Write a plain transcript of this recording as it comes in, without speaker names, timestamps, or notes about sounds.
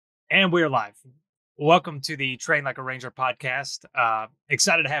And we're live. Welcome to the Train Like a Ranger podcast.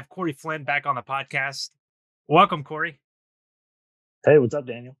 Excited to have Cory Flynn back on the podcast. Welcome, Cory. Hey, what's up,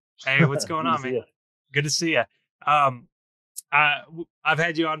 Daniel? Hey, what's going Good to on, see man? you. Good to see you. I've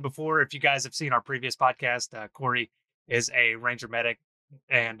had you on before. If you guys have seen our previous podcast, Cory is a Ranger medic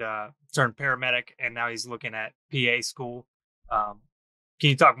and turned paramedic, and now he's looking at PA school. Um, can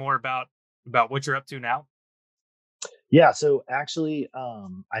you talk more about what you're up to now? Yeah, so actually,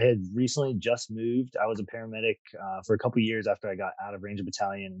 I had recently just moved. I was a paramedic for a couple years after I got out of Ranger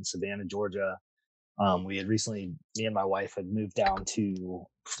Battalion in Savannah, Georgia. We had recently, me and my wife had moved down to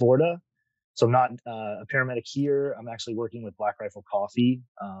Florida. So I'm not a paramedic here. I'm actually working with Black Rifle Coffee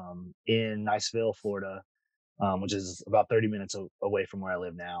in Niceville, Florida, which is about 30 minutes away from where I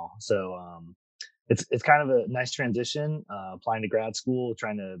live now. So it's kind of a nice transition. Applying to grad school,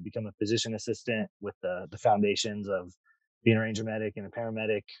 trying to become a physician assistant with the foundations of being a ranger medic and a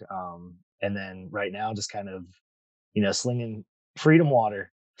paramedic, and then right now just kind of slinging freedom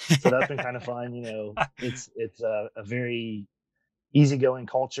water. So that's been kind of fun. It's a very easygoing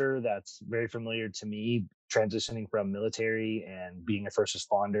culture that's very familiar to me, transitioning from military and being a first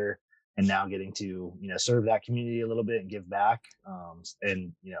responder and now getting to serve that community a little bit and give back.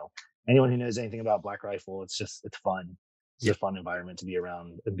 And anyone who knows anything about Black Rifle, it's fun. It's Yeah, a fun environment to be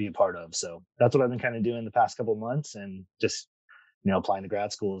around and be a part of. So that's what I've been kind of doing the past couple of months, and just applying to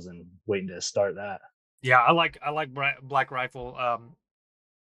grad schools and waiting to start that. yeah. I like Black Rifle.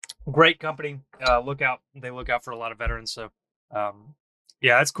 Great company. They look out for a lot of veterans. So, um,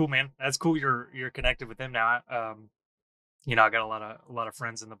 yeah, that's cool, man. That's cool. You're connected with them now. I got a lot of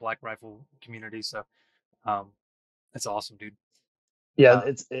friends in the Black Rifle community. So, um, that's awesome, dude. Yeah,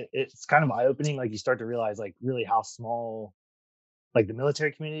 Uh, it's kind of eye opening. Like, you start to realize like really how small like the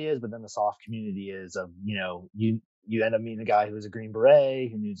military community is, but then the soft community is of, you end up meeting a guy who was a Green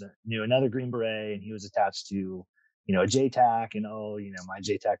Beret, who knew another Green Beret, and he was attached to, a JTAC, and oh, my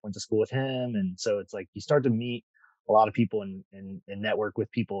JTAC went to school with him. And so it's like you start to meet a lot of people and network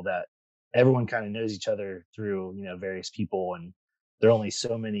with people that everyone kind of knows each other through, various people, and there are only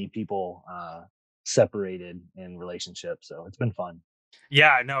so many people separated in relationships. So it's been fun.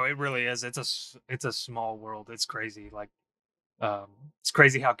 yeah, no, it really is. It's a small world. It's crazy. It's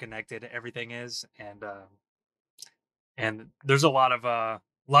crazy how connected everything is, and there's a lot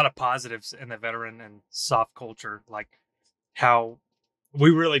of positives in the veteran and soft culture, like how we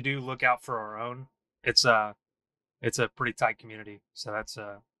really do look out for our own. It's it's a pretty tight community, so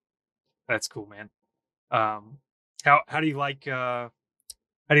that's cool, man. Um, how do you like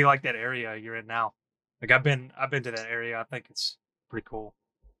that area you're in now? Like I've been to that area. I think it's pretty cool.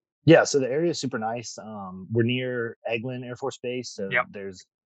 Yeah, so the area is super nice. We're near Eglin Air Force Base, so Yep. there's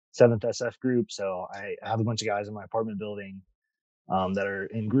 7th SF group. So I have a bunch of guys in my apartment building that are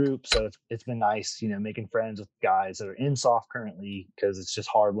in groups. So it's been nice, making friends with guys that are in soft currently, because it's just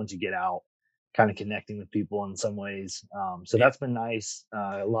hard once you get out, kind of connecting with people in some ways. So Yeah. that's been nice.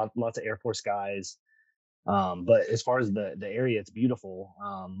 Lots of Air Force guys. But as far as the area, it's beautiful.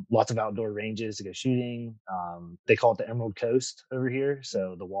 Lots of outdoor ranges to go shooting. They call it the Emerald Coast over here,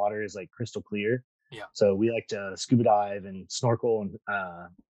 so the water is like crystal clear. Yeah. So we like to scuba dive and snorkel, and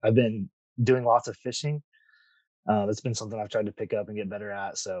I've been doing lots of fishing. That's been something I've tried to pick up and get better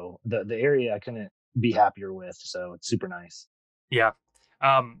at. So the area I couldn't be happier with. So it's super nice. Yeah.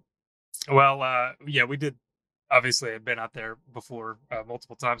 Um, well, yeah, we did. Obviously, I've been out there before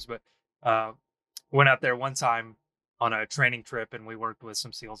multiple times, but uh, went out there one time on a training trip, and we worked with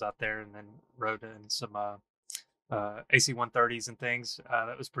some SEALs out there, and then rode in some AC 130s and things.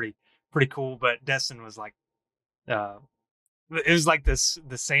 That was pretty cool. But Destin was like, uh, it was like this.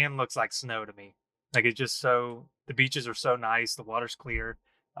 The sand looks like snow to me. Like it's just so the beaches are so nice, the water's clear.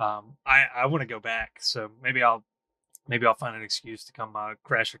 I want to go back, so maybe I'll find an excuse to come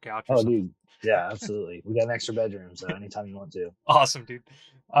crash your couch or Oh, something. dude. Yeah, absolutely. We got an extra bedroom, so anytime you want to. Awesome, dude.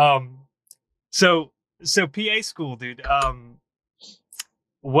 Um, so so PA school, dude.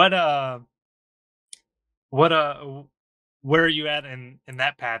 What what where are you at in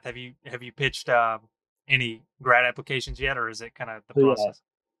that path? Have you pitched any grad applications yet, or is it kind of the So yeah, process?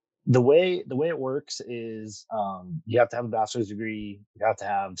 the way it works is, you have to have a bachelor's degree. You have to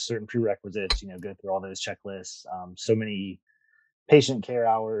have certain prerequisites. Go through all those checklists. So many patient care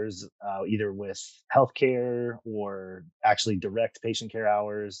hours, either with healthcare or actually direct patient care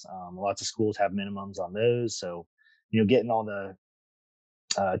hours. Lots of schools have minimums on those. So, getting all the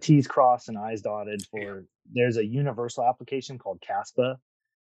T's crossed and I's dotted Yeah. for. There's a universal application called CASPA.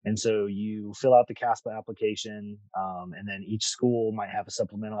 And so you fill out the CASPA application, and then each school might have a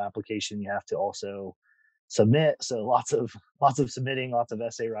supplemental application you have to also submit. So lots of submitting, lots of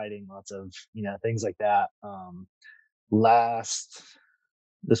essay writing, lots of things like that. Last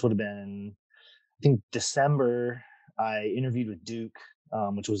This would have been, I think, December. I interviewed with Duke,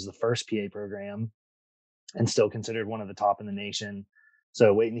 which was the first PA program and still considered one of the top in the nation.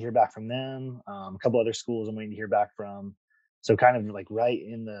 So waiting to hear back from them. A couple other schools I'm waiting to hear back from. So kind of like right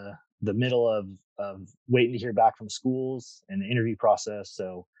in the middle of waiting to hear back from schools and the interview process.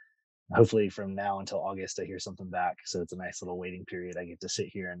 So hopefully from now until August I hear something back. So it's a nice little waiting period. I get to sit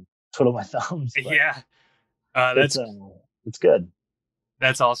here and twiddle my thumbs, but Yeah, it's it's good.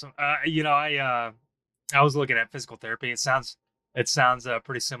 that's awesome. I was looking at physical therapy. It sounds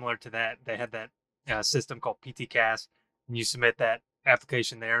pretty similar to that. They had that system called PTCast, and you submit that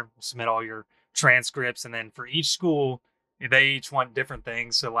application there, submit all your transcripts, and then for each school, they each want different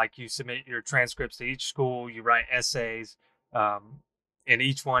things. So, like, you submit your transcripts to each school, you write essays, um, and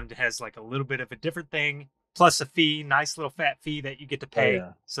each one has like a little bit of a different thing, plus a fee, nice little fat fee that you get to Oh pay.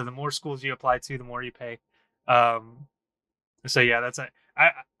 yeah. So the more schools you apply to, the more you pay. Um, so yeah,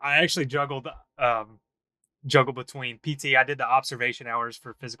 I actually juggle between PT. I did the observation hours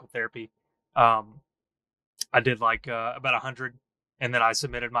for physical therapy. Um, I did like about 100, and then I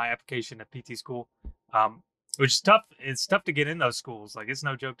submitted my application to PT school, which is tough. It's tough to get in those schools. Like, it's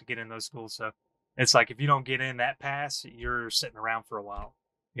no joke to get in those schools. So it's like, if you don't get in that pass, you're sitting around for a while.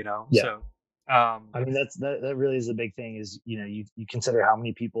 You know. Yeah. So um, I mean, that really is a big thing. Is you consider how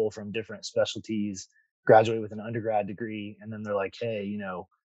many people from different specialties graduate with an undergrad degree, and then they're like, hey,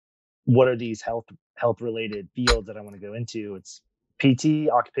 what are these health related fields that I want to go into? It's PT,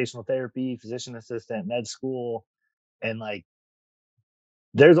 occupational therapy, physician assistant, med school, and like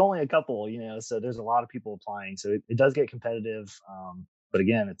there's only a couple, so there's a lot of people applying. So it does get competitive. But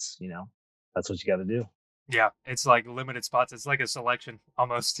again, it's that's what you got to do. yeah, it's like limited spots. It's like a selection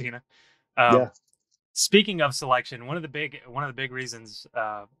almost. Yeah. Um, Speaking of selection, one of the big reasons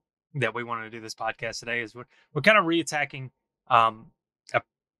that we wanted to do this podcast today is we're kind of reattacking um, a,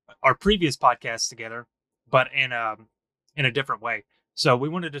 our previous podcast together, but in a different way. So we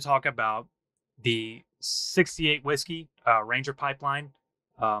wanted to talk about the 68 whiskey Ranger pipeline,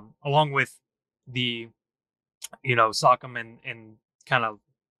 along with the Sockham and kind of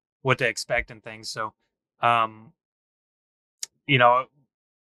what to expect and things. So, um, you know,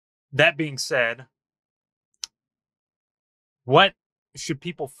 that being said, what should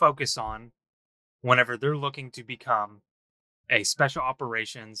people focus on whenever they're looking to become a special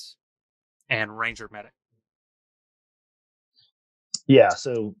operations and ranger medic? Yeah,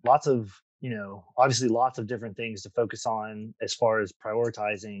 so obviously lots of different things to focus on as far as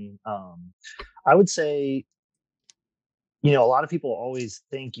prioritizing. I would say, a lot of people always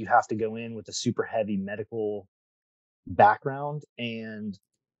think you have to go in with a super heavy medical background. And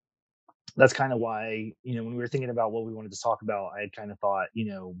that's kind of why, when we were thinking about what we wanted to talk about, I had kind of thought,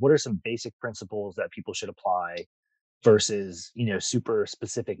 what are some basic principles that people should apply versus super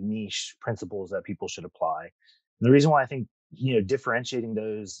specific niche principles that people should apply. And the reason why I think differentiating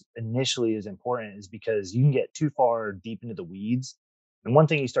those initially is important is because you can get too far deep into the weeds, and one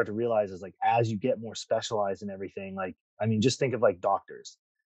thing you start to realize is, like, as you get more specialized in everything, like, I mean, just think of like doctors.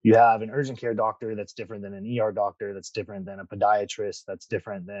 You have an urgent care doctor that's different than an doctor, that's different than a podiatrist, that's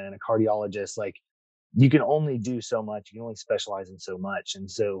different than a cardiologist. Like, you can only do so much, you can only specialize in so much. And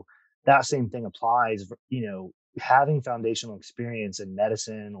so that same thing applies. Having foundational experience in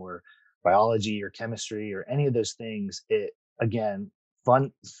medicine or biology or chemistry or any of those things, it again,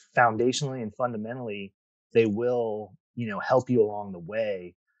 fun foundationally and fundamentally, they will, help you along the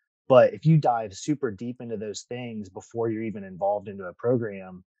way. But if you dive super deep into those things before you're even involved into a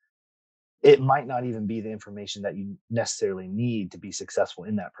program, it might not even be the information that you necessarily need to be successful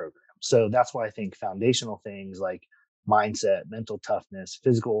in that program. So that's why I think foundational things like mindset, mental toughness,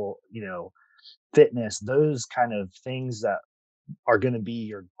 physical, fitness, those kind of things that are going to be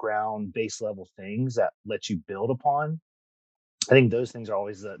your ground base level things that let you build upon. I think those things are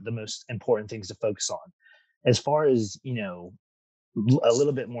always the most important things to focus on. As far as, a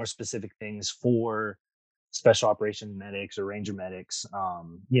little bit more specific things for special operations medics or ranger medics,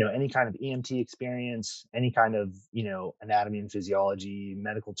 any kind of EMT experience, any kind of, anatomy and physiology,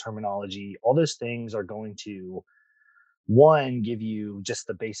 medical terminology, all those things are going to, one, give you just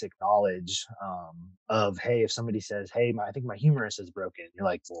the basic knowledge, of, hey, if somebody says, hey, I think my humerus is broken, you're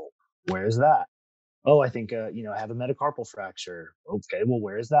like, well, where's that? Oh, I think, I have a metacarpal fracture. Okay, well,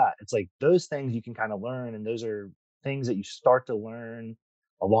 where is that? It's like those things you can kind of learn, and those are things that you start to learn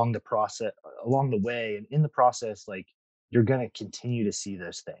along the way, and in the process, like, you're going to continue to see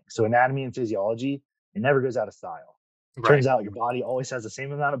those things. So anatomy and physiology, it never goes out of style. Right. Turns out your body always has the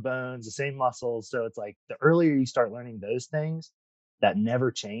same amount of bones, the same muscles. So it's like the earlier you start learning those things that never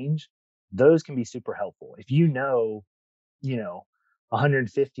change, those can be super helpful. If you know,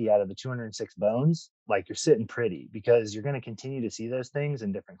 150 out of the 206 bones, like you're sitting pretty because you're going to continue to see those things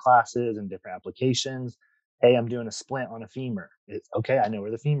in different classes and different applications. Hey, I'm doing a splint on a femur. It's okay. I know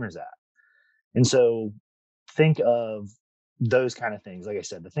where the femur's at. And so think of those kind of things. Like I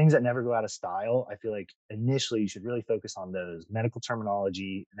said, the things that never go out of style, I feel like initially you should really focus on those medical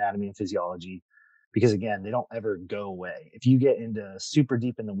terminology, anatomy, and physiology, because again, they don't ever go away. If you get into super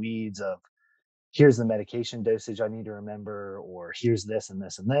deep in the weeds of here's the medication dosage I need to remember, or here's this and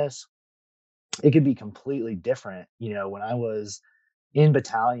this and this, it could be completely different. When I was in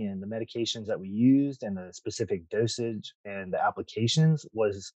battalion, the medications that we used and the specific dosage and the applications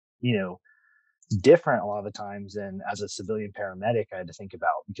was, you know, different a lot of the times than as a civilian paramedic I had to think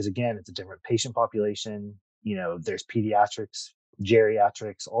about because again, it's a different patient population. There's pediatrics,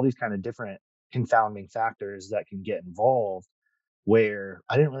 geriatrics, all these kind of different confounding factors that can get involved where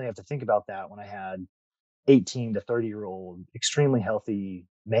I didn't really have to think about that when I had 18 to 30-year-old extremely healthy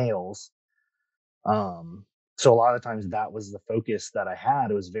males. Um, so a lot of times that was the focus that I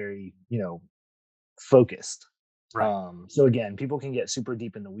had. It was very, focused. Right. So again, people can get super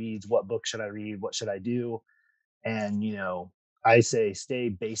deep in the weeds. What book should I read? What should I do? And, I say stay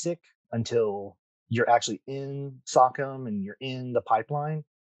basic until you're actually in SOCM and you're in the pipeline.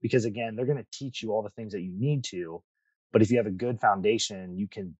 Because again, they're going to teach you all the things that you need to. But if you have a good foundation, you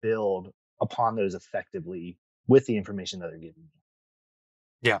can build upon those effectively with the information that they're giving you.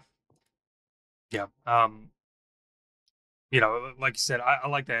 Yeah. Yeah. Like you said, I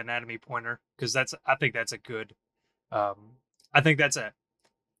like the anatomy pointer because I think that's a good, um, I think that's a,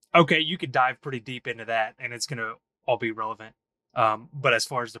 okay, you could dive pretty deep into that and it's going to all be relevant. But as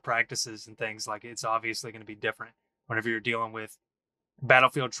far as the practices and things, like it's obviously going to be different whenever you're dealing with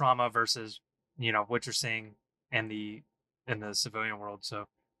battlefield trauma versus, what you're seeing in the civilian world. So,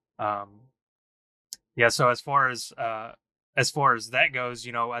 um, yeah. So as far as that goes,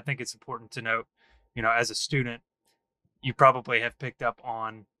 I think it's important to note, as a student, you probably have picked up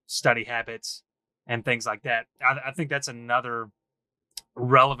on study habits and things like that. I think that's another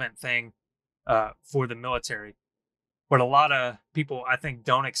relevant thing for the military. What a lot of people I think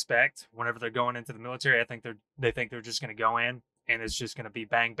don't expect whenever they're going into the military, I think they think they're just going to go in and it's just going to be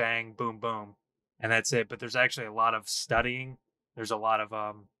bang bang boom boom, and that's it. But there's actually a lot of studying. There's a lot of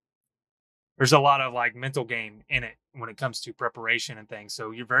like mental game in it when it comes to preparation and things.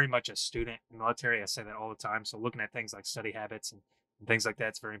 So you're very much a student in the military. I say that all the time. So looking at things like study habits and things like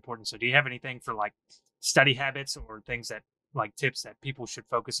that's very important. So do you have anything for like study habits or things that like tips that people should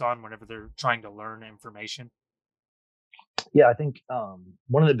focus on whenever they're trying to learn information? Yeah, I think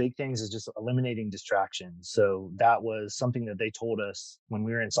one of the big things is just eliminating distractions. So that was something that they told us when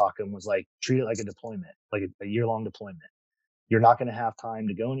we were in SOCM was like treat it like a deployment, like a year-long deployment. You're not going to have time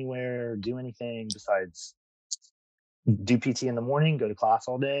to go anywhere, do anything besides do PT in the morning, go to class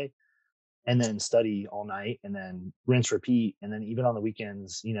all day, and then study all night, and then rinse, repeat. And then even on the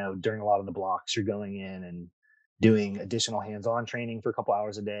weekends, during a lot of the blocks, you're going in and doing additional hands-on training for a couple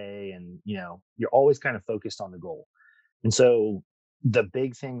hours a day, and you're always kind of focused on the goal. And so the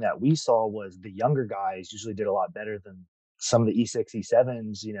big thing that we saw was the younger guys usually did a lot better than some of the E6,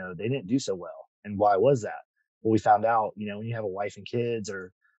 E7s, they didn't do so well. And why was that? Well, we found out, when you have a wife and kids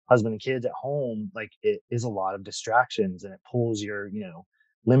or husband and kids at home, like it is a lot of distractions and it pulls your,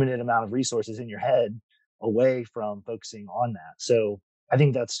 limited amount of resources in your head away from focusing on that. So I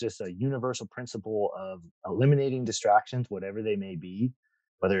think that's just a universal principle of eliminating distractions, whatever they may be,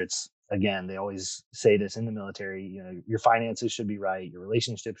 whether it's again, they always say this in the military, your finances should be right, your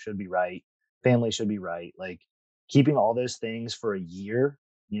relationship should be right, family should be right. Like keeping all those things for a year,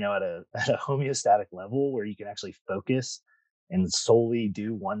 at a at a homeostatic level where you can actually focus and solely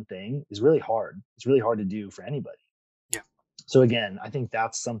do one thing is really hard. It's really hard to do for anybody. Yeah. So again, I think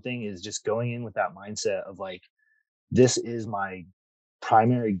that's something is just going in with that mindset of like, this is my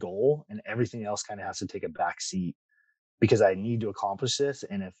primary goal and everything else kind of has to take a back seat because I need to accomplish this.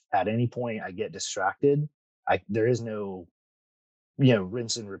 And if at any point I get distracted, there is no,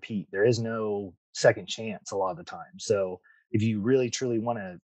 rinse and repeat. There is no second chance a lot of the time. So if you really truly want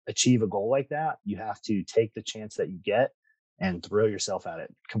to achieve a goal like that, you have to take the chance that you get and throw yourself at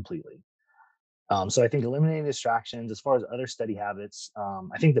it completely. So I think eliminating distractions as far as other study habits,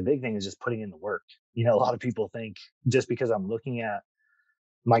 I think the big thing is just putting in the work. A lot of people think just because I'm looking at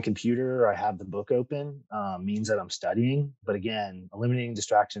my computer or I have the book open means that I'm studying. But again, eliminating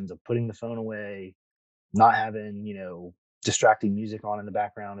distractions of putting the phone away, not having, distracting music on in the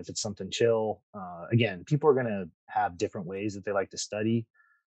background if it's something chill. Again, people are going to have different ways that they like to study.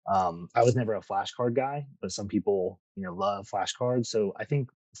 I was never a flashcard guy, but some people, love flashcards. So I think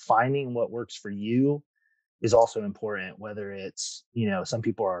finding what works for you is also important, whether it's, some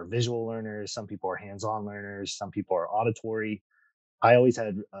people are visual learners, some people are hands-on learners, some people are auditory. I always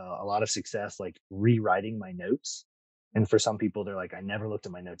had a lot of success like rewriting my notes. And for some people, they're like, I never looked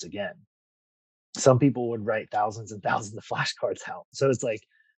at my notes again. Some people would write thousands and thousands of flashcards out. So it's like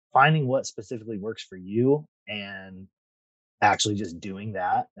finding what specifically works for you and actually just doing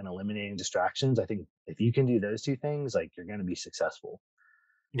that and eliminating distractions. I think if you can do those two things, like you're going to be successful.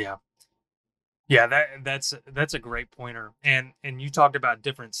 Yeah. Yeah, that's a great pointer. And you talked about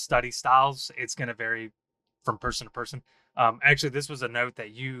different study styles. It's going to vary from person to person. Actually, this was a note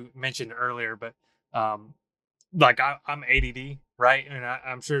that you mentioned earlier, but um, like I'm ADD, right? And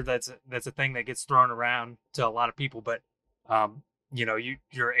I'm sure that's a thing that gets thrown around to a lot of people. But you're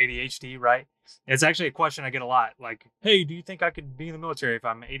ADHD, right? It's actually a question I get a lot. Like, hey, do you think I could be in the military if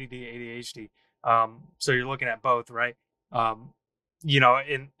I'm ADD, ADHD? So you're looking at both, right? Um,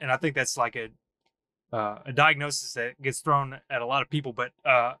 and I think that's like a diagnosis that gets thrown at a lot of people, but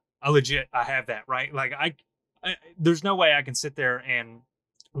I have that, right. Like there's no way I can sit there and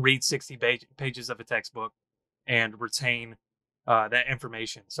read 60 pages of a textbook and retain that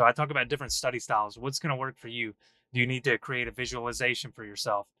information. So I talk about different study styles. What's going to work for you? Do you need to create a visualization for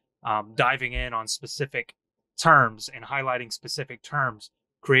yourself, diving in on specific terms and highlighting specific terms,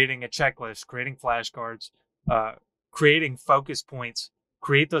 creating a checklist, creating flashcards, uh, creating focus points,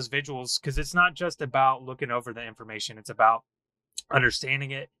 create those visuals, because it's not just about looking over the information. It's about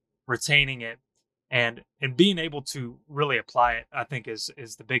understanding it, retaining it, and being able to really apply it. I think is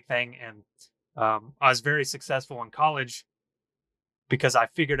the big thing. And I was very successful in college because I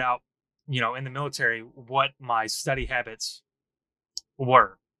figured out, in the military, what my study habits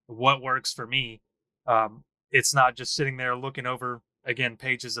were, what works for me. It's not just sitting there looking over again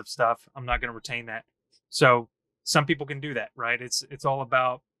pages of stuff. I'm not going to retain that. So some people can do that, right? It's all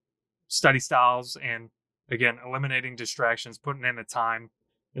about study styles, and again, eliminating distractions, putting in the time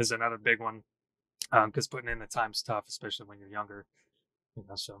is another big one, because putting in the time's tough, especially when you're younger.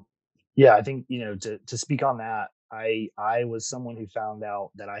 So Yeah, I think, to speak on that, I was someone who found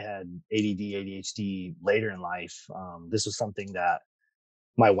out that I had ADD, ADHD later in life. This was something that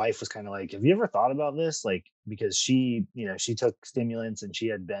my wife was kind of like, "Have you ever thought about this?" Like, because she took stimulants and she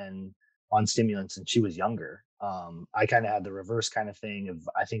had been on stimulants since she was younger. I kind of had the reverse kind of thing of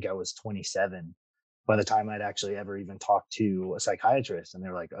I think I was 27 by the time I'd actually ever even talked to a psychiatrist, and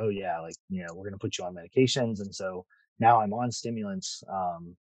they're like, "Oh yeah, like we're gonna put you on medications," and so now I'm on stimulants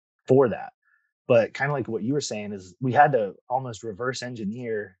for that. But kind of like what you were saying is we had to almost reverse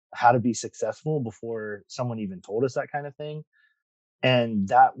engineer how to be successful before someone even told us that kind of thing. And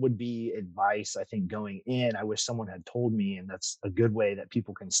that would be advice, I think, going in. I wish someone had told me, and that's a good way that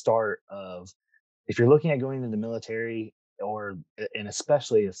people can start of if you're looking at going into the military or and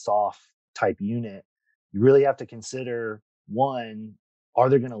especially a soft type unit, you really have to consider one, are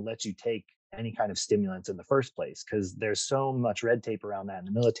they going to let you take any kind of stimulants in the first place? Because there's so much red tape around that in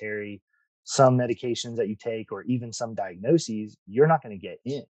the military. Some medications that you take, or even some diagnoses, you're not going to get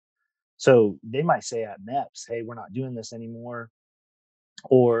in. So they might say at MEPS, hey, we're not doing this anymore,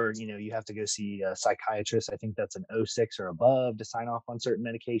 or you have to go see a psychiatrist. I think that's an O6 or above to sign off on certain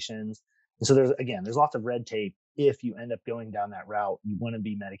medications. And so there's lots of red tape. If you end up going down that route, you want to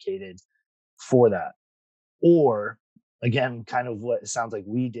be medicated for that. Or again, kind of what it sounds like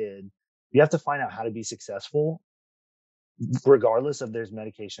we did, you have to find out how to be successful regardless of there's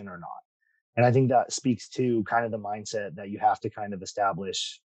medication or not. And I think that speaks to kind of the mindset that you have to kind of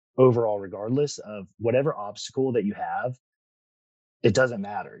establish overall, regardless of whatever obstacle that you have. It doesn't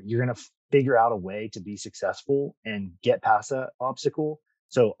matter. You're going to figure out a way to be successful and get past that obstacle.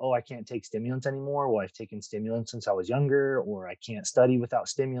 So, oh, I can't take stimulants anymore. Well, I've taken stimulants since I was younger, or I can't study without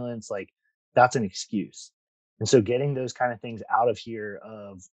stimulants. Like, that's an excuse. And so, getting those kind of things out of here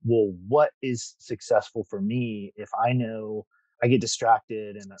of, well, what is successful for me if I know I get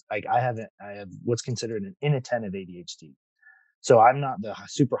distracted and like I have what's considered an inattentive ADHD. So I'm not the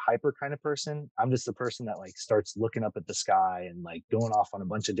super hyper kind of person. I'm just the person that like starts looking up at the sky and like going off on a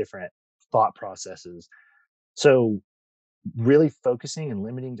bunch of different thought processes. So really focusing and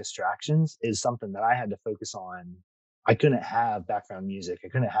limiting distractions is something that I had to focus on. I couldn't have background music. I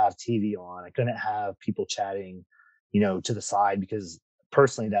couldn't have TV on. I couldn't have people chatting, to the side because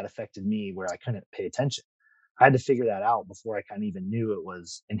personally that affected me where I couldn't pay attention. I had to figure that out before I kind of even knew it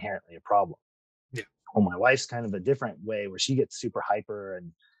was inherently a problem. yeah, Well, my wife's kind of a different way where she gets super hyper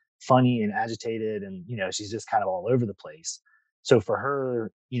and funny and agitated, and she's just kind of all over the place. So for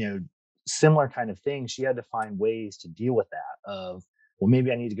her, similar kind of thing, she had to find ways to deal with that. Of, well,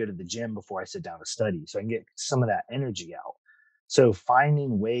 maybe I need to go to the gym before I sit down to study so I can get some of that energy out. So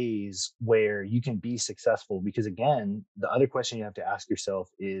finding ways where you can be successful, because again, the other question you have to ask yourself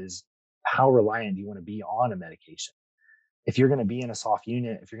is, how reliant do you want to be on a medication? If you're going to be in a soft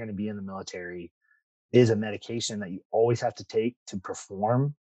unit, if you're going to be in the military, is a medication that you always have to take to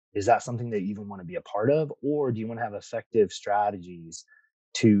perform, is that something that you even want to be a part of? Or do you want to have effective strategies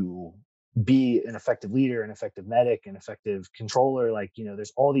to be an effective leader, an effective medic, an effective controller? Like,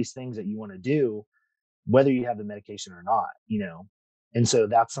 there's all these things that you want to do, whether you have the medication or not. And so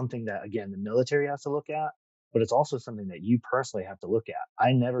that's something that, again, the military has to look at, but it's also something that you personally have to look at.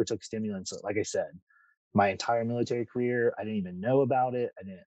 I never took stimulants, like I said, my entire military career. I didn't even know about it.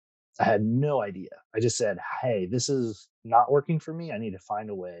 I had no idea. I just said, hey, this is not working for me. I need to find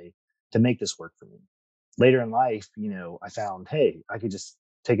a way to make this work for me. Later in life, I found, hey, I could just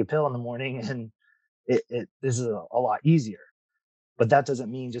take a pill in the morning and this is a lot easier. But that doesn't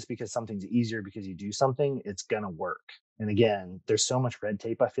mean just because something's easier because you do something, it's going to work. And again, there's so much red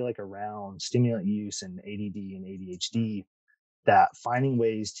tape, I feel like, around stimulant use and ADD and ADHD, that finding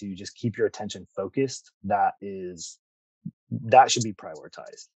ways to just keep your attention focused, that should be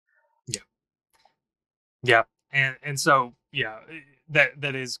prioritized. Yeah. Yeah. And so yeah,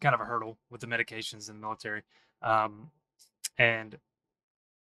 that is kind of a hurdle with the medications in the military. Um and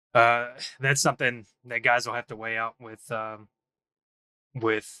that's something that guys will have to weigh out with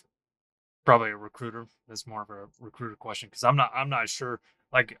probably a recruiter. That's more of a recruiter question because I'm not sure.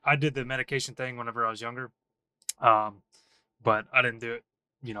 Like I did the medication thing whenever I was younger, um, but I didn't do it.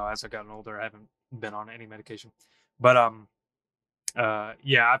 As I gotten older, I haven't been on any medication. But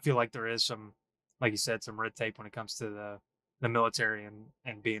yeah, I feel like there is some, like you said, some red tape when it comes to the military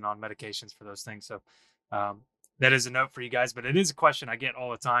and being on medications for those things. So um, that is a note for you guys, but it is a question I get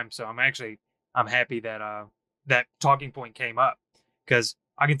all the time. So I'm happy that that talking point came up because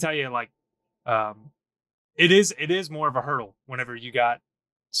I can tell you like um, it is more of a hurdle whenever you got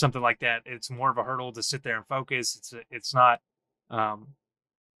something like that. It's more of a hurdle to sit there and focus. It's not um,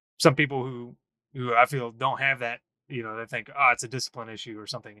 some people who I feel don't have that. They think, oh, it's a discipline issue or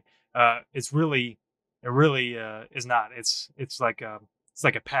something. It really is not. It's like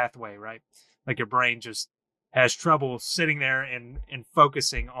a pathway, right? Like your brain just has trouble sitting there and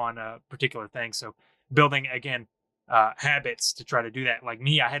focusing on a particular thing. So building again habits to try to do that. Like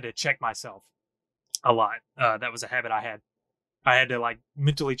me, I had to check myself a lot. That was a habit I had. I had to like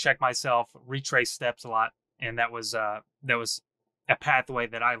mentally check myself, retrace steps a lot, and that was a pathway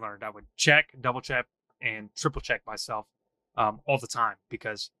that I learned. I would check, double check, and triple check myself all the time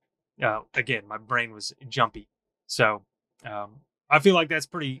because again, my brain was jumpy. So I feel like that's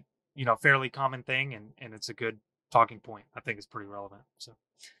pretty fairly common thing, and it's a good talking point. I think it's pretty relevant. So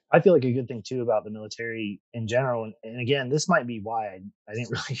I feel like a good thing too about the military in general, and again, this might be why I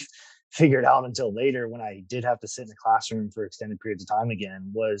didn't really figure it out until later when I did have to sit in a classroom for extended periods of time again,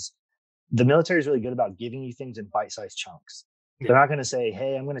 was the military is really good about giving you things in bite-sized chunks. yeah, They're not going to say,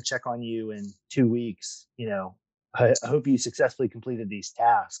 hey, I'm going to check on you in 2 weeks. I hope you successfully completed these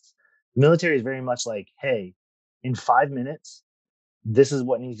tasks. The military is very much like, hey, in 5 minutes, this is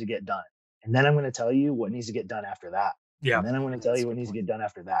what needs to get done. And then I'm going to tell you what needs to get done after that. yeah, And then I'm going to tell that's you a what good needs to point. get done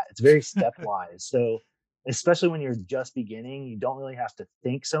after that. It's very stepwise. So, especially when you're just beginning, you don't really have to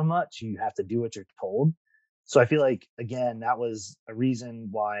think so much. You have to do what you're told. So, I feel like, again, that was a reason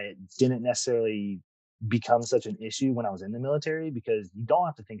why it didn't necessarily become such an issue when I was in the military, because you don't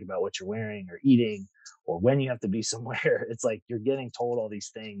have to think about what you're wearing or eating or when you have to be somewhere. It's like you're getting told all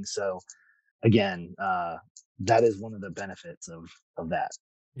these things. So, again, that is one of the benefits of that.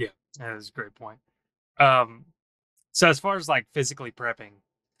 Yeah, that is a great point. Um, so as far as like physically prepping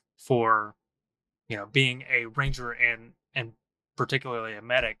for being a ranger and particularly a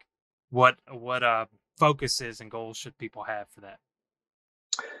medic, what focuses and goals should people have for that?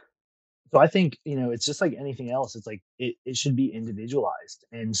 So I think, it's just like anything else. It's like it should be individualized.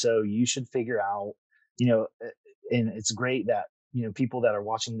 And so you should figure out, and it's great that, people that are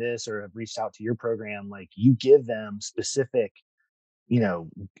watching this or have reached out to your program, like you give them specific, you know,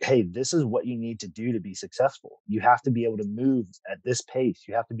 hey, this is what you need to do to be successful. You have to be able to move at this pace.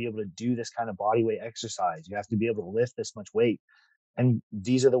 You have to be able to do this kind of body weight exercise. You have to be able to lift this much weight. And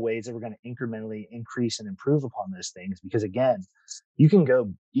these are the ways that we're going to incrementally increase and improve upon those things. Because again, you can,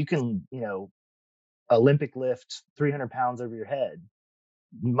 Olympic lift 300 pounds over your head.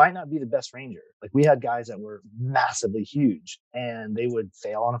 You might not be the best ranger. Like we had guys that were massively huge and they would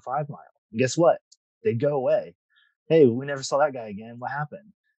fail on a 5 mile. And guess what? They'd go away. Hey, we never saw that guy again. What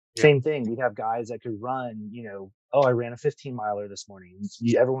happened? Yeah. Same thing. We'd have guys that could run, oh, I ran a 15 miler this morning.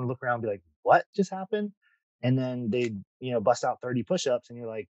 Everyone would look around and be like, what just happened? And then they'd, bust out 30 push-ups and you're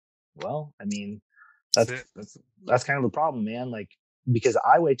like, well, I mean, That's that's it. that's that's kind of the problem, man. Like, because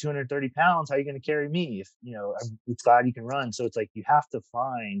I weigh 230 pounds, how are you going to carry me? If I'm glad you can run. So it's like you have to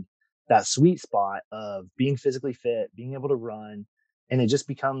find that sweet spot of being physically fit, being able to run, and it just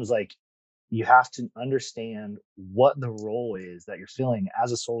becomes like you have to understand what the role is that you're filling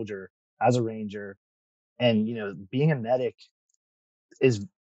as a soldier, as a ranger, and being a medic is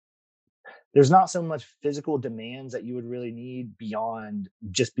there's not so much physical demands that you would really need beyond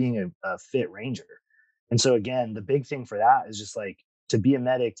just being a fit ranger. And so again, the big thing for that is just like to be a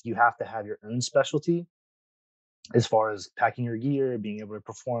medic, you have to have your own specialty as far as packing your gear, being able to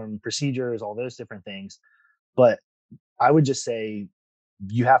perform procedures, all those different things. But I would just say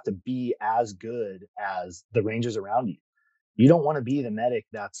you have to be as good as the rangers around you. You don't want to be the medic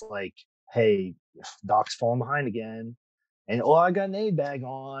that's like, hey, Doc's falling behind again. And oh, I got an aid bag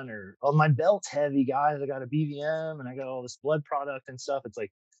on, or oh, my belt's heavy, guys. I got a BVM and I got all this blood product and stuff. It's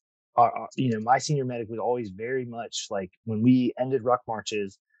like, my senior medic was always very much like when we ended ruck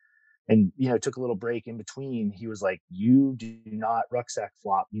marches and took a little break in between, he was like, you do not rucksack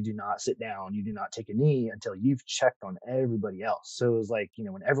flop, you do not sit down, you do not take a knee until you've checked on everybody else. So it was like,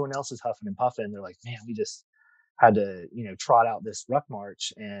 when everyone else is huffing and puffing, they're like, man, we just had to trot out this ruck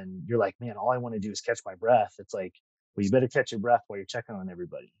march, and you're like, man, all I want to do is catch my breath. It's like, well, you better catch your breath while you're checking on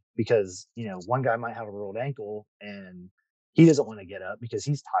everybody, because one guy might have a rolled ankle and he doesn't want to get up because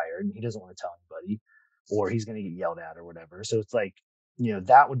he's tired and he doesn't want to tell anybody, or he's going to get yelled at or whatever. So it's like,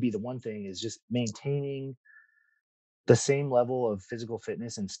 that would be the one thing, is just maintaining the same level of physical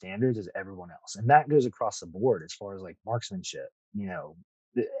fitness and standards as everyone else. And that goes across the board as far as like marksmanship,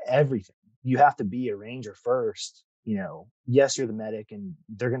 everything. You have to be a ranger first. Yes, you're the medic and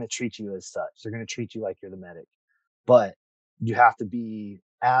they're going to treat you as such. They're going to treat you like you're the medic, but you have to be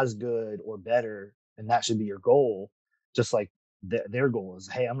as good or better. And that should be your goal. Just like their goal is,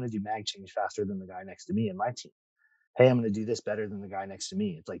 hey, I'm going to do mag change faster than the guy next to me in my team. Hey, I'm going to do this better than the guy next to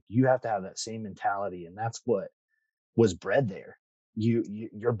me. It's like you have to have that same mentality. And that's what was bred there.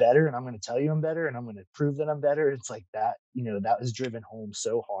 You're better, and I'm going to tell you I'm better, and I'm going to prove that I'm better. It's like that. That was driven home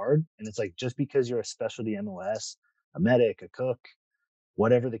so hard, and it's like just because you're a specialty MOS, a medic, a cook,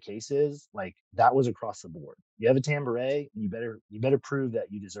 whatever the case is, like that was across the board. You have a tambourine, you better prove that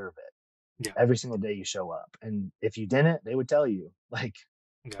you deserve it Yeah. every single day you show up. And if you didn't, they would tell you. Like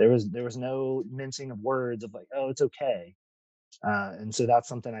Yeah. there was no mincing of words of like, oh, it's okay. And so that's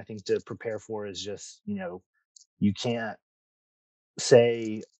something I think to prepare for, is just you can't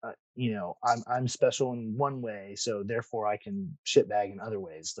say, I'm special in one way, so therefore I can shitbag in other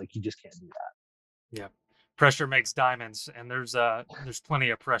ways. Like you just can't do that. Yeah. Pressure makes diamonds, and there's plenty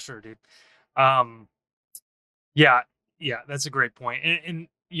of pressure, dude. Um, yeah, yeah, that's a great point. And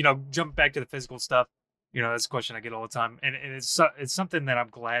jump back to the physical stuff. That's a question I get all the time, and it's something that I'm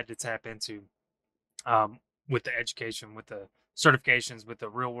glad to tap into. With the education, with the certifications, with the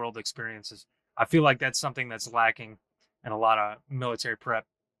real world experiences. I feel like that's something that's lacking in a lot of military prep,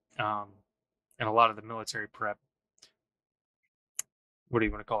 um, and a lot of the military prep. What do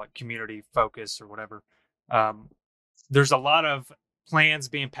you want to call it? Community focus or whatever. Um, there's a lot of plans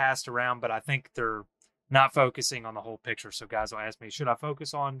being passed around, but I think they're not focusing on the whole picture. So guys will ask me, should I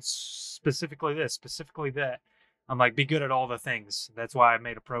focus on specifically this, specifically that? I'm like, be good at all the things. That's why I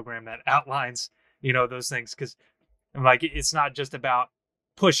made a program that outlines, those things. Cause I'm like, it's not just about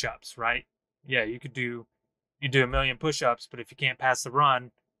push-ups, right? Yeah, you do a million push-ups, but if you can't pass the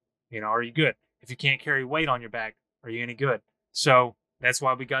run, are you good? If you can't carry weight on your back, are you any good? So that's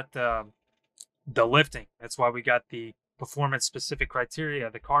why we got the lifting. That's why we got the performance specific criteria,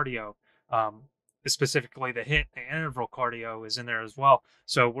 the cardio, um, specifically the hit, the interval cardio is in there as well.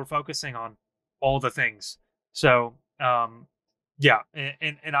 So we're focusing on all the things. So yeah,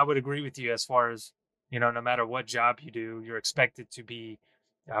 and I would agree with you as far as no matter what job you do, you're expected to be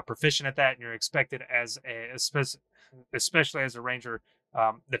proficient at that, and you're expected as especially as a ranger,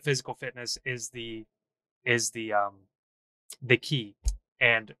 the physical fitness is the key.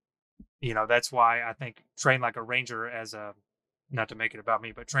 And that's why I think train like a ranger as a not to make it about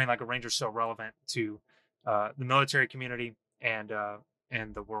me, but train like a ranger is so relevant to the military community and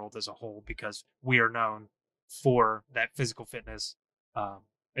the world as a whole, because we are known for that physical fitness um,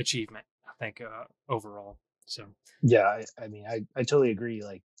 achievement. I think overall. So Yeah, I mean, I totally agree.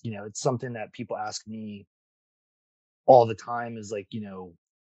 Like, it's something that people ask me all the time, is like,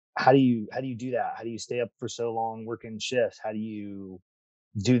 how do you do that? How do you stay up for so long working shifts? How do you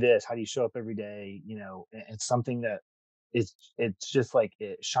do this? How do you show up every day? It's something that it's just like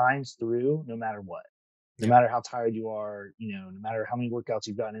it shines through no matter what. No Yep. matter how tired you are, no matter how many workouts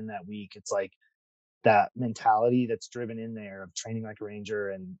you've gotten in that week, it's like that mentality that's driven in there of training like a ranger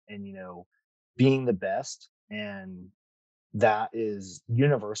and being the best. And that is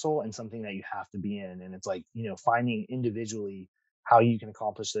universal and something that you have to be in. And it's like, finding individually how you can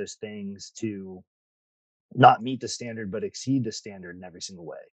accomplish those things to not meet the standard but exceed the standard in every single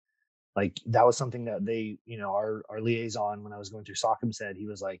way. Like that was something that our liaison, when I was going through SOCM, said. He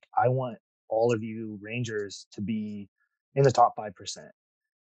was like, I want all of you rangers to be in the top 5%.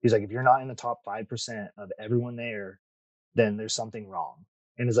 He's like, if you're not in the top 5% of everyone there, then there's something wrong.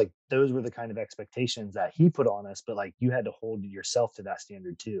 And it's like those were the kind of expectations that he put on us, but like you had to hold yourself to that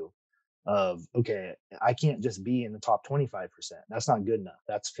standard too. Of okay, I can't just be in the top 25%. That's not good enough.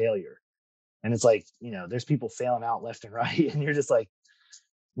 That's failure. And it's like, there's people failing out left and right. And you're just like,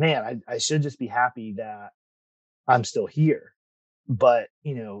 man, I should just be happy that I'm still here. But,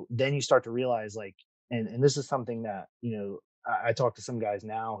 then you start to realize like, and this is something that, I talk to some guys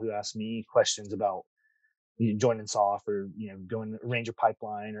now who ask me questions about joining SOF or, going Ranger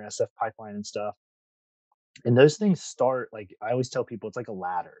Pipeline or SF Pipeline and stuff. And those things start, like I always tell people, it's like a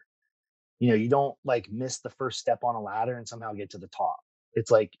ladder. You don't like miss the first step on a ladder and somehow get to the top.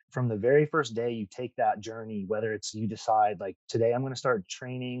 It's like from the very first day you take that journey, whether it's you decide like today I'm going to start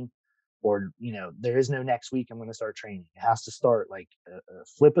training, or there is no next week I'm going to start training. It has to start like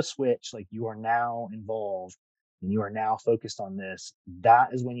flip a switch, like you are now involved and you are now focused on this. That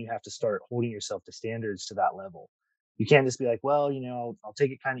is when you have to start holding yourself to standards to that level. You can't just be like, well, I'll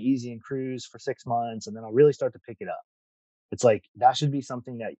take it kind of easy and cruise for 6 months and then I'll really start to pick it up. It's like that should be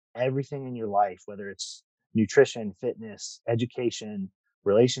something that everything in your life, whether it's nutrition, fitness, education,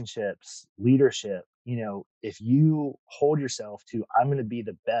 relationships, leadership, if you hold yourself to, I'm going to be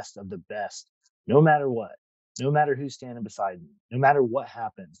the best of the best, no matter what, no matter who's standing beside me, no matter what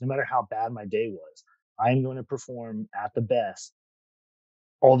happens, no matter how bad my day was, I'm going to perform at the best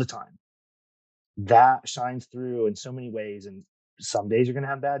all the time. That shines through in so many ways. And some days you're going to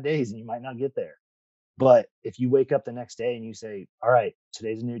have bad days and you might not get there. But if you wake up the next day and you say, all right,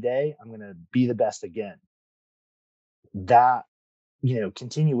 today's a new day, I'm going to be the best again. That,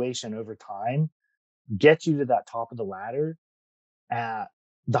 continuation over time gets you to that top of the ladder at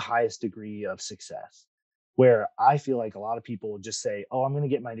the highest degree of success. Where I feel like a lot of people just say, oh, I'm going to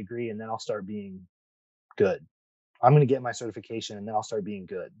get my degree and then I'll start being good. I'm going to get my certification and then I'll start being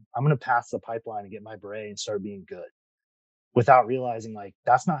good. I'm going to pass the pipeline and get my beret and start being good, without realizing like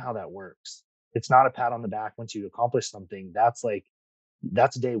that's not how that works. It's not a pat on the back once you accomplish something. That's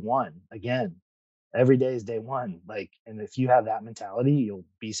day one. Again, every day is day one. Like, and if you have that mentality, you'll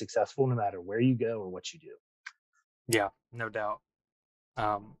be successful no matter where you go or what you do. Yeah, no doubt.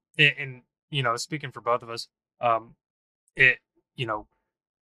 And speaking for both of us, um, it you know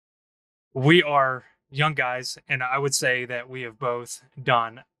we are young guys, and I would say that we have both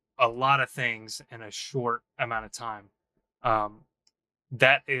done a lot of things in a short amount of time. Um,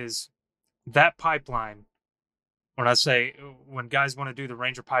 that is that pipeline. When I say when guys want to do the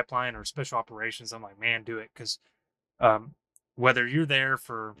Ranger pipeline or special operations, I'm like, man, do it because um, whether you're there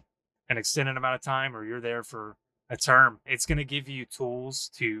for an extended amount of time or you're there for a term, it's going to give you tools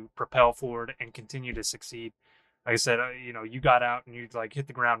to propel forward and continue to succeed. Like I said, you got out and you like hit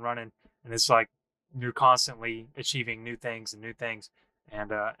the ground running, and it's like you're constantly achieving new things and new things,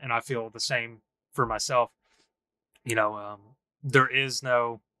 and I feel the same for myself. You know, there is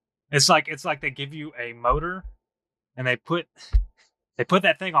no. It's like they give you a motor and they put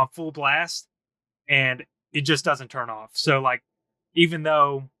that thing on full blast and it just doesn't turn off. So like even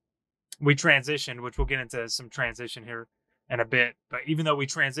though we transitioned, which we'll get into some transition here in a bit, but even though we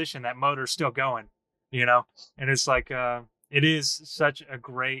transitioned, that motor's still going, you know? And it's like it is such a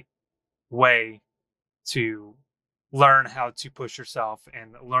great way to learn how to push yourself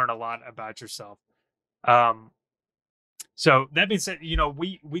and learn a lot about yourself. Um so that being said,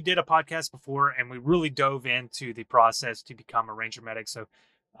 we did a podcast before and we really dove into the process to become a ranger medic. So,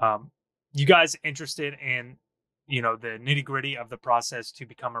 um, you guys interested in the nitty gritty of the process to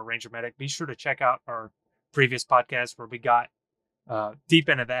become a ranger medic? Be sure to check out our previous podcast where we got deep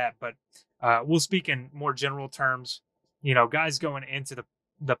into that. But we'll speak in more general terms. Guys going into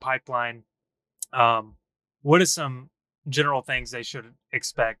the pipeline. Um, what are some general things they should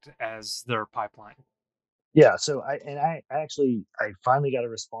expect as their pipeline? Yeah. So I finally got a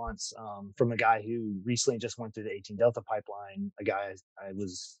response from a guy who recently just went through the 18 Delta pipeline. A guy I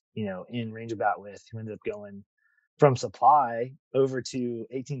was, in range about with, who ended up going from supply over to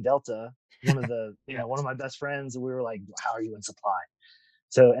 18 Delta. One of Yeah. one of my best friends, and we were like, how are you in supply?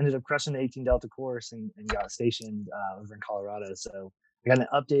 So ended up crushing the 18 Delta course and got stationed over in Colorado. So I got an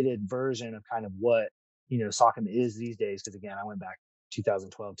updated version of kind of what SOCM is these days. Because again, I went back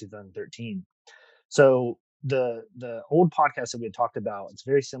 2012, 2013. So the old podcast that we had talked about, it's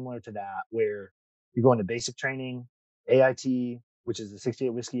very similar to that, where you go into basic training, AIT, which is the 68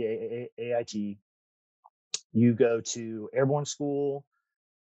 whiskey AIT. You go to airborne school,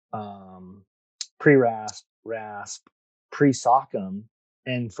 um, pre-RASP, RASP, pre-SOCM.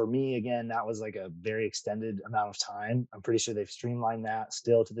 And for me, again, that was like a very extended amount of time. I'm pretty sure they've streamlined that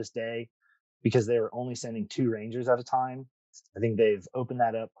still to this day because they were only sending 2 Rangers at a time. I think they've opened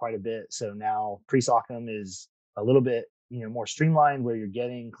that up quite a bit. So now pre-SOCM is a little bit, more streamlined, where you're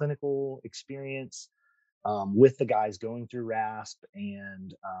getting clinical experience with the guys going through RASP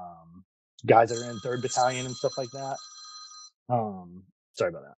and guys that are in 3rd Battalion and stuff like that. Sorry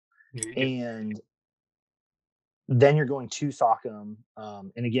about Yeah, you're that. good. And then you're going to SOCM.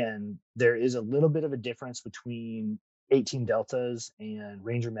 And again, there is a little bit of a difference between 18 Deltas and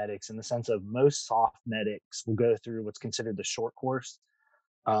Ranger medics, in the sense of most soft medics will go through what's considered the short course,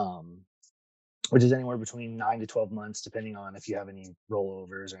 um, which is anywhere between 9 to 12 months, depending on if you have any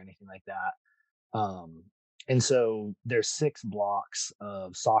rollovers or anything like that. And so there's 6 blocks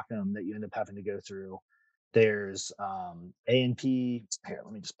of SOCM that you end up having to go through. There's A&P. Here,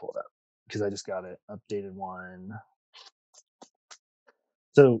 let me just pull it up because I just got an updated one.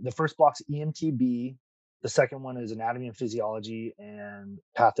 So the first block's EMTB. The second one is anatomy and physiology and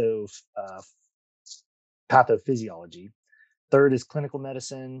pathophysiology. Third is clinical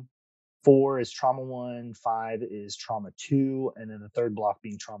medicine. 4 is trauma 1. 5 is trauma 2. And then the third block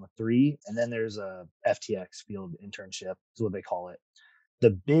being trauma 3. And then there's a FTX, field internship, is what they call it.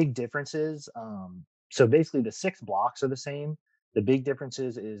 The big differences, so basically the 6 blocks are the same. The big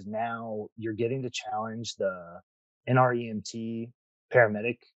differences is now you're getting to challenge the NREMT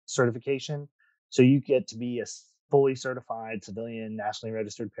paramedic certification. So you get to be a fully certified civilian nationally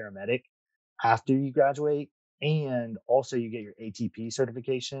registered paramedic after you graduate. And also you get your ATP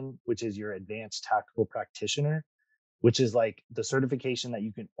certification, which is your advanced tactical practitioner, which is like the certification that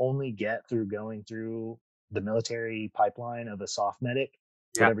you can only get through going through the military pipeline of a soft medic,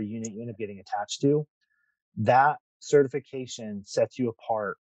 Yeah. whatever unit you end up getting attached to. That certification sets you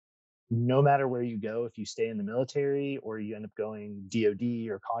apart no matter where you go. If you stay in the military or you end up going DoD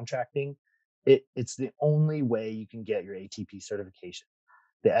or contracting, it's the only way you can get your ATP certification.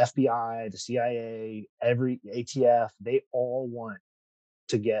 The FBI, the CIA, every ATF, they all want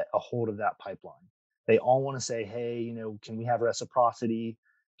to get a hold of that pipeline. They all want to say, hey, can we have reciprocity?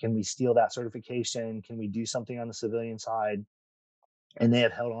 Can we steal that certification? Can we do something on the civilian side? And they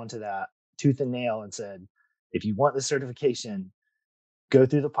have held on to that tooth and nail and said, if you want the certification, go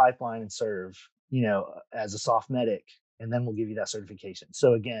through the pipeline and serve, as a soft medic, and then we'll give you that certification.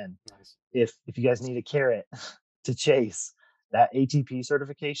 So again, Nice. if you guys need a carrot to chase that ATP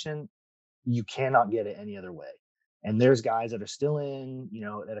certification, you cannot get it any other way. And there's guys that are still in,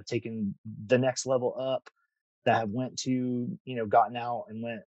 that have taken the next level up, that have went to, gotten out and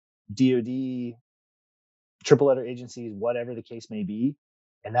went DoD, triple letter agencies, whatever the case may be.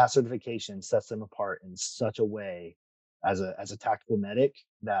 And that certification sets them apart in such a way as a tactical medic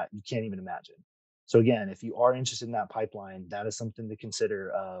that you can't even imagine. So again, if you are interested in that pipeline, that is something to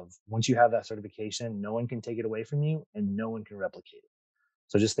consider. Of once you have that certification, no one can take it away from you and no one can replicate it.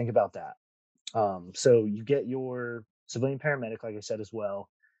 So just think about that. So you get your civilian paramedic, like I said, as well.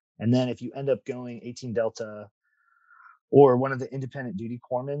 And then if you end up going 18 Delta or one of the independent duty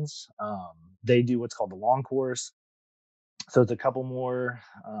corpsmen, they do what's called the long course. So it's a couple more,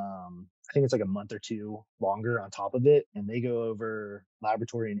 I think it's like a month or two longer on top of it. And they go over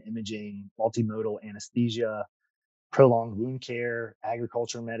laboratory and imaging, multimodal anesthesia, prolonged wound care,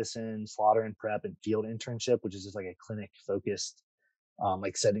 agriculture medicine, slaughter and prep, and field internship, which is just like a clinic focused,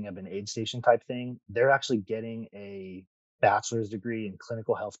 like setting up an aid station type thing. They're actually getting a bachelor's degree in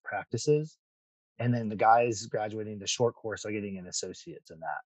clinical health practices. And then the guys graduating the short course are getting an associate's in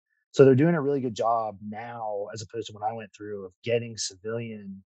that. So they're doing a really good job now, as opposed to when I went through, of getting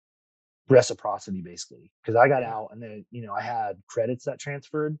civilian reciprocity, basically. Because I got Yeah. out and then, I had credits that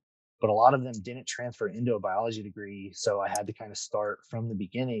transferred, but a lot of them didn't transfer into a biology degree. So I had to kind of start from the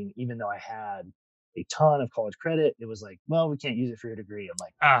beginning, even though I had a ton of college credit. It was like, well, we can't use it for your degree. I'm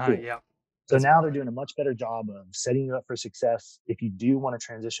like, Uh-huh. cool. Yeah. So That's now about they're right. doing a much better job of setting you up for success if you do want to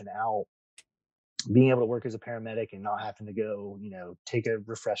transition out, being able to work as a paramedic and not having to go, take a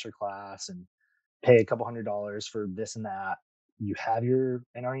refresher class and pay a couple $100s for this and that. You have your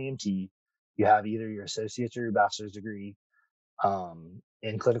NREMT, you have either your associate's or your bachelor's degree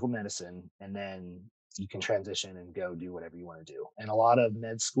in clinical medicine, and then you can transition and go do whatever you want to do. And a lot of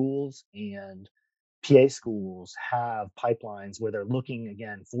med schools and PA schools have pipelines where they're looking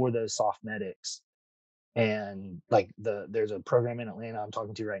again for those soft medics. And like there's a program in Atlanta I'm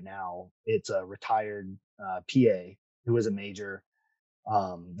talking to right now. It's a retired PA who was a major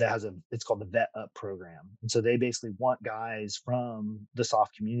that has it's called the Vet Up program. And so they basically want guys from the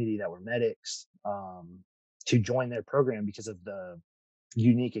soft community that were medics to join their program because of the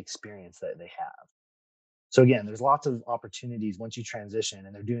unique experience that they have. So again, there's lots of opportunities once you transition,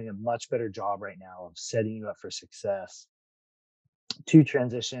 and they're doing a much better job right now of setting you up for success to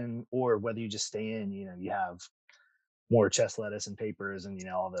transition, or whether you just stay in. You have more chest lettuce and papers, and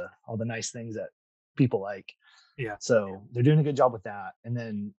all the nice things that people like. Yeah. So they're doing a good job with that. And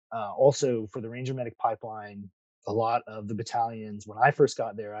then also for the Ranger Medic pipeline, a lot of the battalions, when I first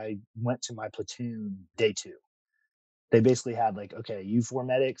got there, I went to my platoon day two. They basically had like, okay, you four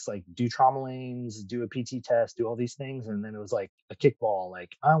medics, like do trauma lanes, do a PT test, do all these things. And then it was like a kickball,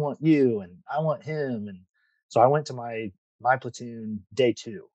 like, I want you and I want him. And so I went to my platoon day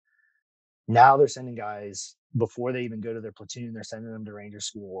two. Now they're sending guys before they even go to their platoon, they're sending them to Ranger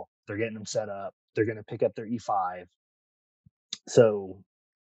school. They're getting them set up. They're going to pick up their E5. So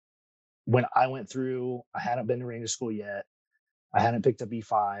when I went through, I hadn't been to Ranger school yet. I hadn't picked up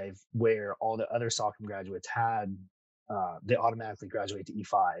E5 where all the other SOCM graduates had. They automatically graduate to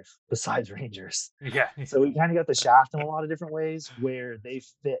E5 besides Rangers. Yeah. So we kind of got the shaft in a lot of different ways where they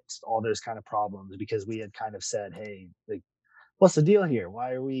fixed all those kind of problems because we had kind of said, hey, like, what's the deal here?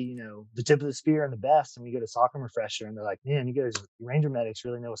 Why are we, the tip of the spear and the best? And we go to soccer refresher and they're like, man, you guys, Ranger medics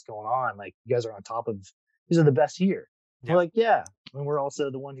really know what's going on. Like, you guys are on top of, these are the best here. We're Yeah. like, yeah. And we're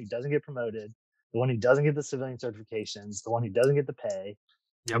also the one who doesn't get promoted, the one who doesn't get the civilian certifications, the one who doesn't get the pay.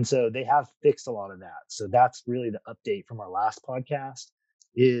 Yep. And so they have fixed a lot of that. So that's really the update from our last podcast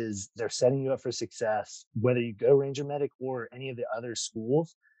is they're setting you up for success, whether you go Ranger Medic or any of the other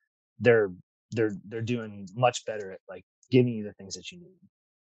schools. They're they're doing much better at like giving you the things that you need.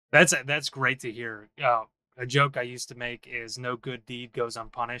 That's great to hear. A joke I used to make is no good deed goes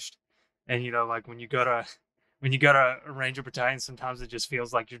unpunished. And like when you go to a Ranger battalion, sometimes it just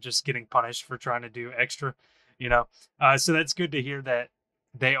feels like you're just getting punished for trying to do extra, you know. So that's good to hear that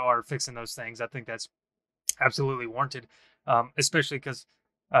they are fixing those things. I think that's absolutely warranted, especially because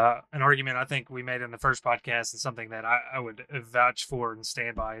an argument I think we made in the first podcast and something that I would vouch for and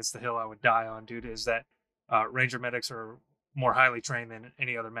stand by is the hill I would die on, dude, is that Ranger medics are more highly trained than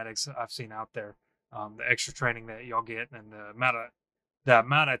any other medics I've seen out there. The extra training that y'all get and the amount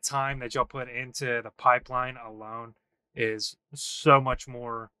of time that y'all put into the pipeline alone is so much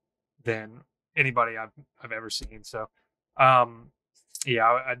more than anybody I've ever seen. So, um,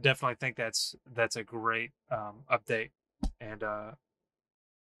 yeah, I definitely think that's a great update, and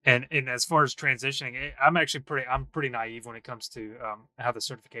and as far as transitioning, I'm pretty naive when it comes to how the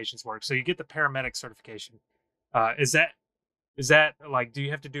certifications work. So you get the paramedic certification. Is that like, do you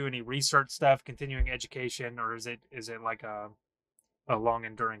have to do any research stuff, continuing education, or is it like a long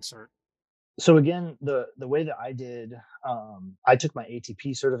enduring cert? So again, the way that I did, I took my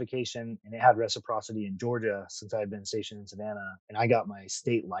ATP certification and it had reciprocity in Georgia since I had been stationed in Savannah, and I got my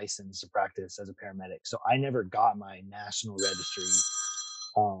state license to practice as a paramedic. So I never got um, my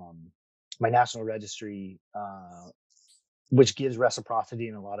national registry, which gives reciprocity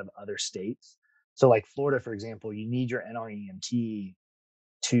in a lot of other states. So like Florida, for example, you need your NREMT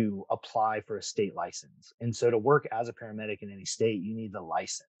to apply for a state license, and so to work as a paramedic in any state, you need the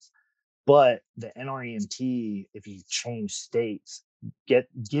license. But the NREMT, if you change states,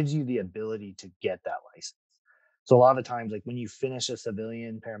 gives you the ability to get that license. So a lot of times, like when you finish a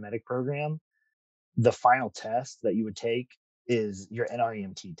civilian paramedic program, the final test that you would take is your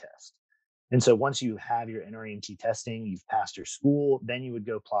NREMT test. And so once you have your NREMT testing, you've passed your school, then you would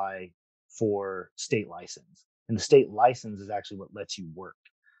go apply for state license. And the state license is actually what lets you work.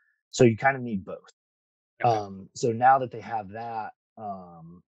 So you kind of need both. Okay. So now that they have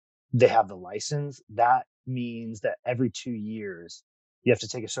the license, that means that every 2 years, you have to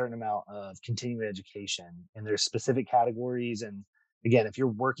take a certain amount of continuing education, and there's specific categories. And again, if you're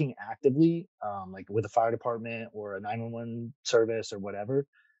working actively, like with a fire department or a 911 service or whatever,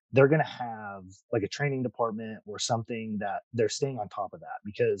 they're going to have like a training department or something that they're staying on top of that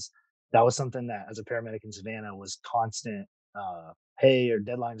because that was something that as a paramedic in Savannah was constant. Hey, our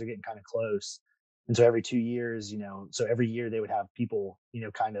deadlines are getting kind of close, and so every 2 years, so every year they would have people,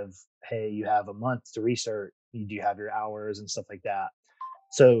 kind of, hey, you have a month to research. Do you have your hours and stuff like that?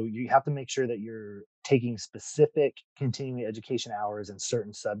 So you have to make sure that you're taking specific continuing education hours in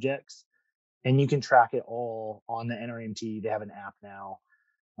certain subjects, and you can track it all on the NRMT. They have an app now,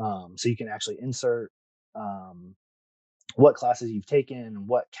 so you can actually insert what classes you've taken,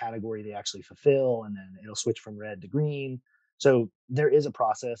 what category they actually fulfill, and then it'll switch from red to green. So there is a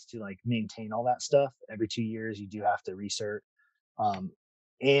process to like maintain all that stuff. Every 2 years, you do have to recert. Um,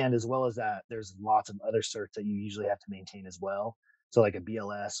 and as well as that, there's lots of other certs that you usually have to maintain as well. So like a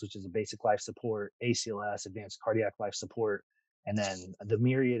BLS, which is a basic life support, ACLS, advanced cardiac life support, and then the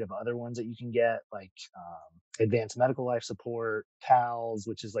myriad of other ones that you can get, like advanced medical life support, PALS,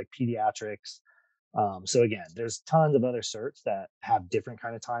 which is like pediatrics. So again, there's tons of other certs that have different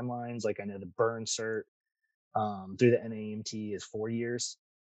kind of timelines. Like I know the burn cert through the NAMT is 4 years.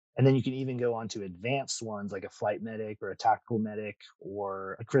 And then you can even go on to advanced ones like a flight medic or a tactical medic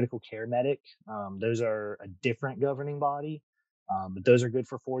or a critical care medic. Those are a different governing body, but those are good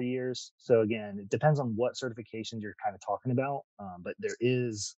for 4 years. So again, it depends on what certifications you're kind of talking about. But there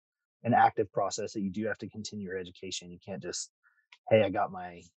is an active process that you do have to continue your education. You can't just, hey, I got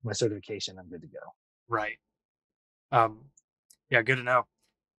my certification, I'm good to go. Right. Um, yeah, good to know.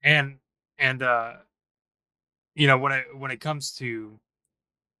 And and when it comes to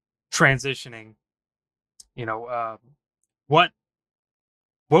transitioning, you know, what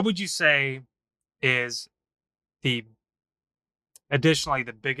what would you say is the additionally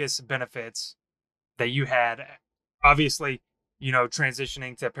the biggest benefits that you had? Obviously,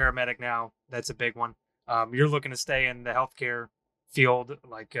 transitioning to paramedic now, that's a big one. You're looking to stay in the healthcare field,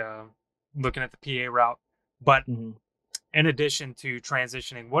 like looking at the PA route. But Mhm. in addition to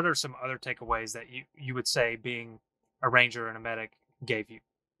transitioning, what are some other takeaways that you would say being a ranger and a medic gave you?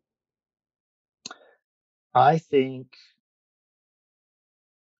 I think,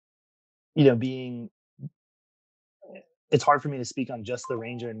 being it's hard for me to speak on just the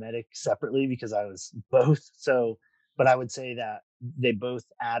ranger and medic separately because I was both. So, but I would say that they both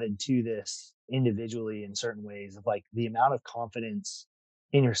added to this individually in certain ways of like the amount of confidence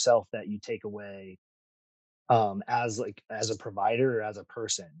in yourself that you take away as like as a provider or as a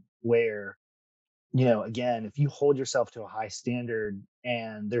person where again, if you hold yourself to a high standard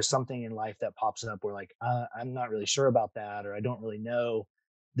and there's something in life that pops up where, like, I'm not really sure about that, or I don't really know.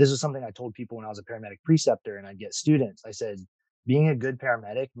 This is something I told people when I was a paramedic preceptor and I'd get students. I said, being a good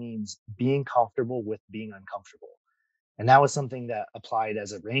paramedic means being comfortable with being uncomfortable. And that was something that applied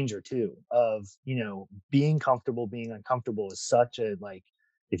as a ranger too, of, being comfortable, being uncomfortable is such a like,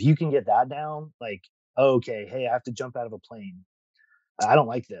 if you can get that down, like, okay, hey, I have to jump out of a plane. I don't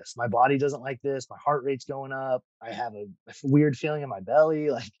like this. My body doesn't like this. My heart rate's going up. I have a weird feeling in my belly.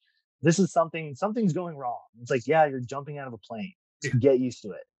 Like this is something's going wrong. It's like, yeah, you're jumping out of a plane. Yeah. Get used to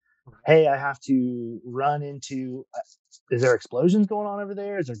it. Right. Hey, I have to run into, is there explosions going on over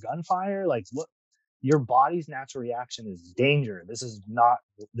there? Is there gunfire? Like what? Your body's natural reaction is danger. This is not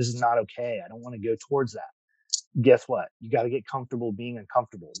okay. I don't want to go towards that. Guess what? You got to get comfortable being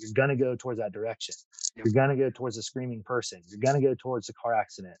uncomfortable. You're going to go towards that direction. Yep. You're going to go towards the screaming person. You're going to go towards the car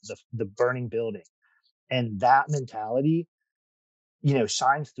accident, the burning building. And that mentality,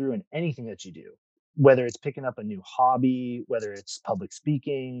 shines through in anything that you do, whether it's picking up a new hobby, whether it's public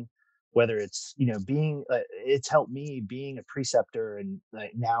speaking, whether it's, it's helped me being a preceptor and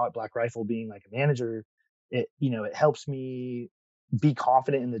like now at Black Rifle being like a manager. It helps me be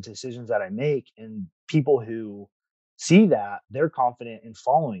confident in the decisions that I make. And people who see that, they're confident in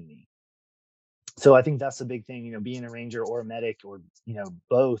following me. So I think that's the big thing, being a ranger or a medic or,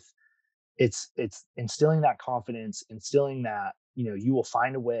 both. It's instilling that confidence, instilling that, you will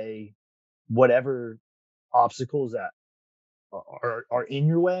find a way, whatever obstacles that are in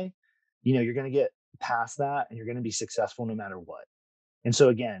your way, you're going to get past that and you're going to be successful no matter what. And so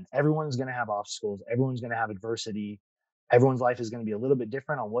again, everyone's going to have obstacles, everyone's going to have adversity, everyone's life is going to be a little bit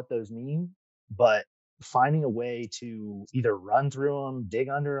different on what those mean, but finding a way to either run through them, dig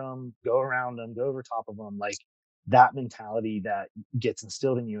under them, go around them, go over top of them, like that mentality that gets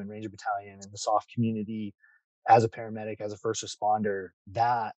instilled in you in Ranger Battalion and the soft community as a paramedic, as a first responder,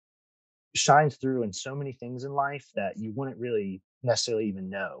 that shines through in so many things in life that you wouldn't really necessarily even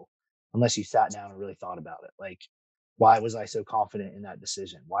know unless you sat down and really thought about it. Like, why was I so confident in that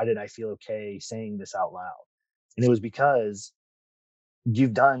decision? Why did I feel okay saying this out loud? And it was because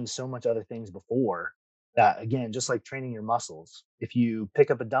you've done so much other things before that, again, just like training your muscles, if you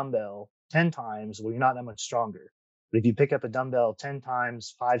pick up a dumbbell 10 times, well, you're not that much stronger. But if you pick up a dumbbell 10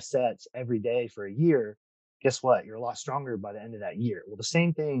 times, 5 sets every day for a year, guess what? You're a lot stronger by the end of that year. Well, the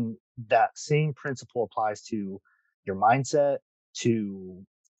same thing, that same principle applies to your mindset, to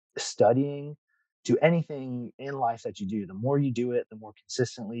studying, to anything in life that you do. The more you do it, the more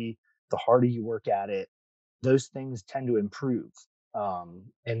consistently, the harder you work at it, those things tend to improve.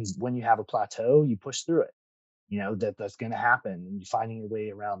 And when you have a plateau, you push through it. that's going to happen, and finding your way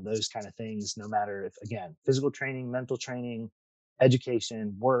around those kind of things, no matter if, again, physical training, mental training,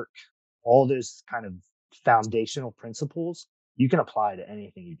 education, work, all those kind of foundational principles you can apply to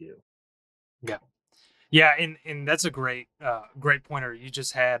anything you do. Yeah. Yeah, and that's a great pointer you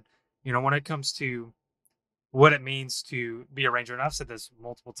just had. When it comes to what it means to be a ranger, and I've said this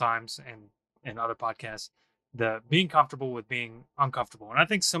multiple times in other podcasts, the being comfortable with being uncomfortable. And I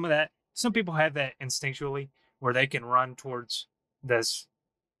think some people have that instinctually where they can this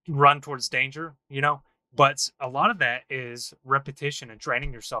run towards danger, but a lot of that is repetition and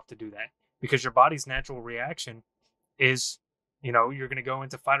training yourself to do that, because your body's natural reaction is, you're going to go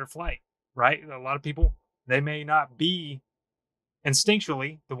into fight or flight, right? A lot of people, they may not be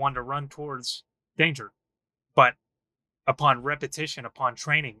instinctually the one to run towards danger, but upon repetition, upon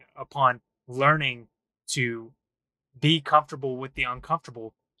training, upon learning to be comfortable with the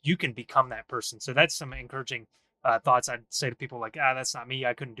uncomfortable, you can become that person. So that's some encouraging thoughts I'd say to people like, that's not me.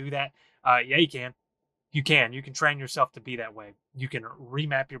 I couldn't do that. Yeah, you can. You can. You can train yourself to be that way. You can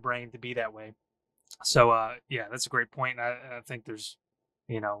remap your brain to be that way. So, yeah, that's a great point. I think there's,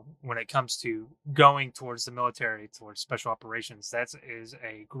 when it comes to going towards the military, towards special operations, that is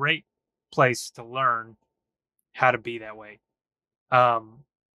a great place to learn how to be that way. Um,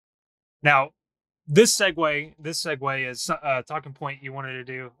 Now, this segue is a talking point you wanted to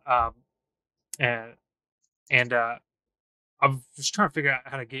do, and and I was trying to figure out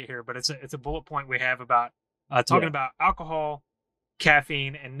how to get here, but it's a bullet point we have about talking Yeah. about alcohol,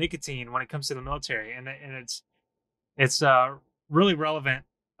 caffeine, and nicotine when it comes to the military, and it's really relevant.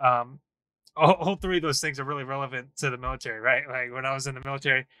 Um, all three of those things are really relevant to the military, right? Like when I was in the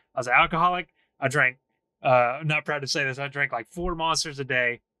military, I was an alcoholic. I drank. I'm not proud to say this. I drank like 4 monsters a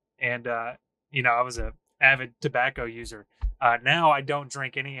day, and I was a avid tobacco user. Now I don't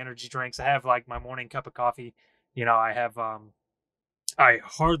drink any energy drinks. I have like my morning cup of coffee. I have I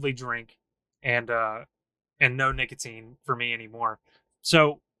hardly drink, and no nicotine for me anymore.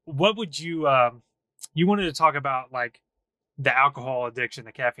 So, what would you wanted to talk about, like the alcohol addiction,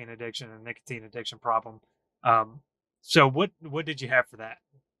 the caffeine addiction, and nicotine addiction problem. Um, so what did you have for that?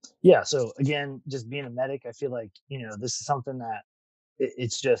 Yeah. So again, just being a medic, I feel like, this is something that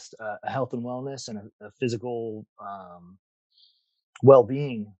it's just a health and wellness and a physical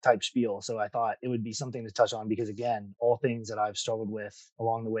well-being type spiel. So I thought it would be something to touch on because, again, all things that I've struggled with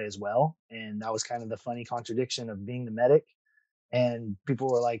along the way as well. And that was kind of the funny contradiction of being the medic. And people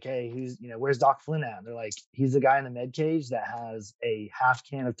were like, "Hey, where's Doc Flynn at?" And they're like, "He's the guy in the med cage that has a half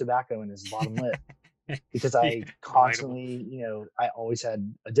can of tobacco in his bottom lip," because Yeah, I relatable. constantly, I always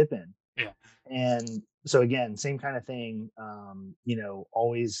had a dip in. Yeah, And so again, same kind of thing.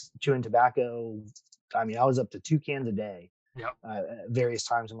 Always chewing tobacco. I mean, I was up to 2 cans a day yeah, at various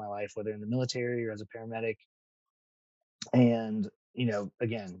times in my life, whether in the military or as a paramedic. And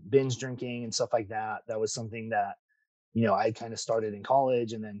again, binge drinking and stuff like that. That was something that I kind of started in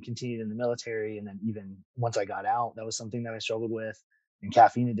college and then continued in the military. And then even once I got out, that was something that I struggled with. And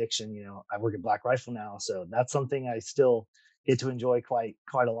caffeine addiction, I work at Black Rifle now. So that's something I still get to enjoy quite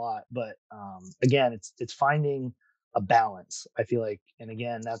a lot. But again, it's finding a balance, I feel like. And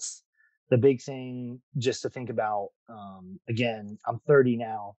again, that's the big thing just to think about. Again, I'm 30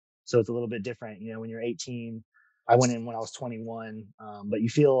 now. So it's a little bit different. When you're 18, I went in when I was 21, but you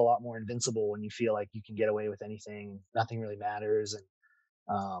feel a lot more invincible when you feel like you can get away with anything. Nothing really matters,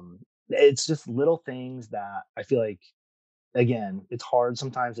 and it's just little things that I feel like. Again, it's hard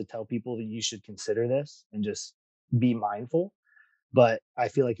sometimes to tell people that you should consider this and just be mindful. But I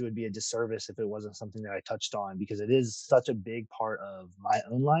feel like it would be a disservice if it wasn't something that I touched on because it is such a big part of my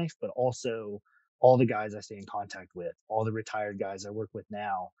own life, but also all the guys I stay in contact with, all the retired guys I work with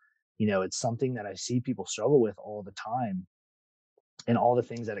now. It's something that I see people struggle with all the time, and all the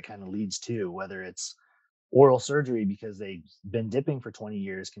things that it kind of leads to, whether it's oral surgery because they've been dipping for 20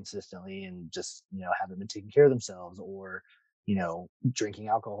 years consistently and just, haven't been taking care of themselves, or, drinking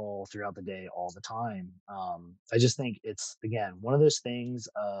alcohol throughout the day all the time. I just think it's, again, one of those things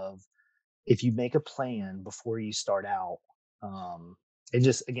of if you make a plan before you start out, um, and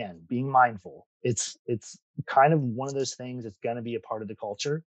just, again, being mindful, it's kind of one of those things that's going to be a part of the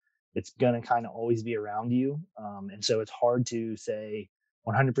culture. It's going to kind of always be around you, and so it's hard to say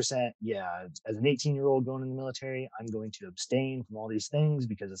 100%, yeah, as an 18-year-old going in the military, I'm going to abstain from all these things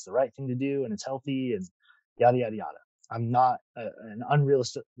because it's the right thing to do and it's healthy and yada yada yada. I'm not an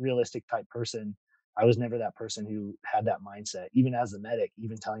unrealistic realistic type person. I was never that person who had that mindset. Even as a medic,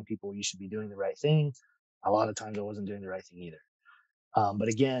 even telling people you should be doing the right thing, a lot of times I wasn't doing the right thing either. But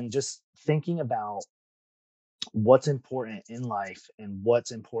again, just thinking about what's important in life and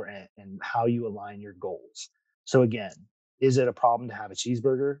what's important and how you align your goals. So again, is it a problem to have a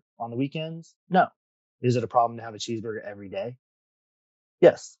cheeseburger on the weekends? No. Is it a problem to have a cheeseburger every day?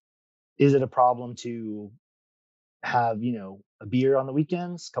 Yes. Is it a problem to have, a beer on the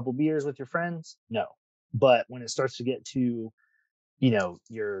weekends, a couple beers with your friends? No. But when it starts to get to,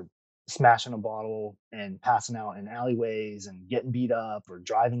 you're smashing a bottle and passing out in alleyways and getting beat up or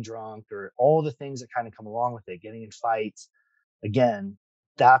driving drunk or all the things that kind of come along with it, getting in fights, again,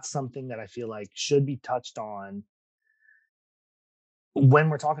 that's something that I feel like should be touched on when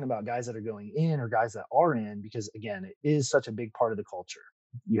we're talking about guys that are going in or guys that are in, because again, it is such a big part of the culture.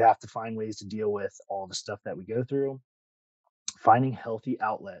 You have to find ways to deal with all the stuff that we go through. Finding healthy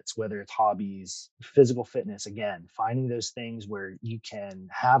outlets, whether it's hobbies, physical fitness, again, finding those things where you can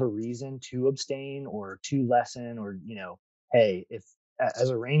have a reason to abstain or to lessen, or, hey, if as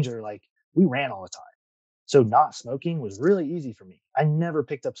a ranger, like we ran all the time. So not smoking was really easy for me. I never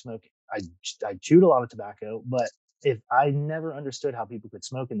picked up smoking. I chewed a lot of tobacco, but if I never understood how people could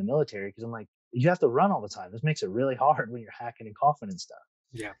smoke in the military, because I'm like, you have to run all the time. This makes it really hard when you're hacking and coughing and stuff.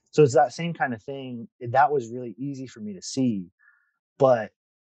 Yeah. So it's that same kind of thing. That was really easy for me to see, but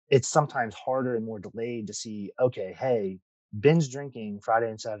it's sometimes harder and more delayed to see, okay, hey, binge drinking Friday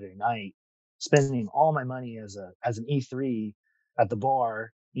and Saturday night, spending all my money as an E3 at the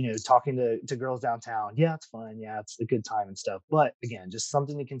bar, talking to girls downtown. Yeah, it's fun. Yeah, it's a good time and stuff. But again, just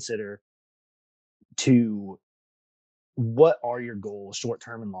something to consider, to what are your goals, short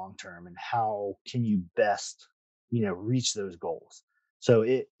term and long term, and how can you best, reach those goals. So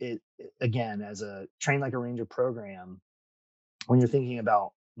again, as a train like a ranger program, when you're thinking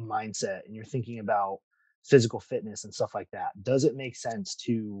about mindset and you're thinking about physical fitness and stuff like that, does it make sense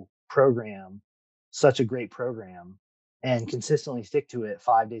to program such a great program and consistently stick to it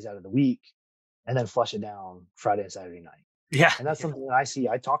 5 days out of the week and then flush it down Friday and Saturday night? Yeah. And that's Yeah. something that I see.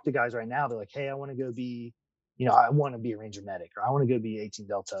 I talk to guys right now. They're like, hey, I want to go be, I want to be a Ranger medic, or I want to go be 18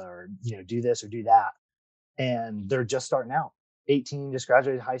 Delta, or, do this or do that. And they're just starting out. 18, just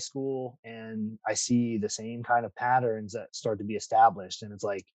graduated high school, and I see the same kind of patterns that start to be established. And it's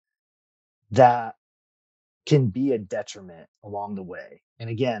like that can be a detriment along the way. And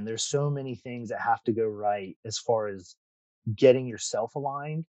again, there's so many things that have to go right as far as getting yourself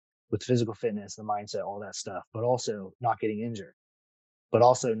aligned with physical fitness, the mindset, all that stuff, but also not getting injured, but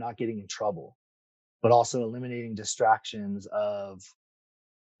also not getting in trouble, but also eliminating distractions of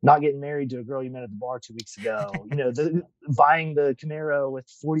not getting married to a girl you met at the bar 2 weeks ago, buying the Camaro with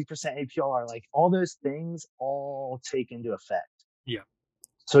 40% APR, like all those things all take into effect. Yeah.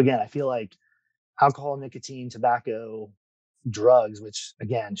 So again, I feel like alcohol, nicotine, tobacco, drugs, which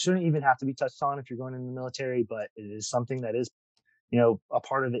again shouldn't even have to be touched on if you're going in the military, but it is something that is, a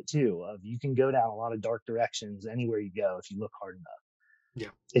part of it too. Of you can go down a lot of dark directions anywhere you go if you look hard enough. Yeah.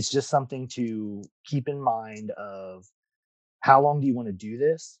 It's just something to keep in mind of how long do you want to do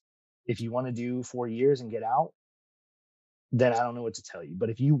this? If you want to do 4 years and get out, then I don't know what to tell you. But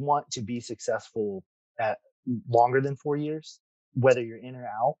if you want to be successful at longer than 4 years, whether you're in or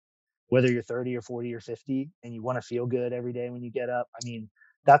out, whether you're 30 or 40 or 50, and you want to feel good every day when you get up, I mean,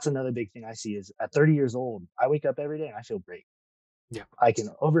 that's another big thing I see is at 30 years old, I wake up every day and I feel great. Yeah. I can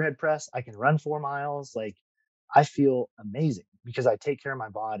overhead press, I can run 4 miles. Like I feel amazing because I take care of my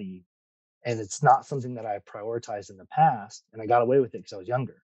body, and it's not something that I prioritized in the past. And I got away with it because I was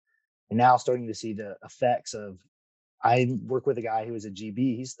younger. And now starting to see the effects of, I work with a guy who is a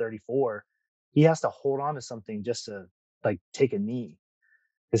GB. He's 34. He has to hold on to something just to like take a knee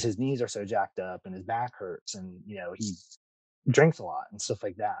because his knees are so jacked up and his back hurts, and he drinks a lot and stuff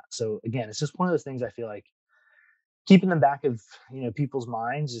like that. So again, it's just one of those things I feel like keeping the back of people's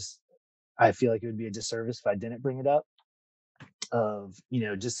minds. Just I feel like it would be a disservice if I didn't bring it up. Of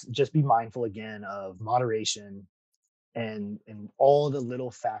just be mindful again of moderation and all the little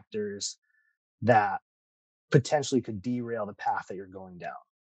factors that potentially could derail the path that you're going down.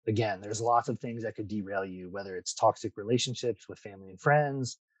 Again, there's lots of things that could derail you, whether it's toxic relationships with family and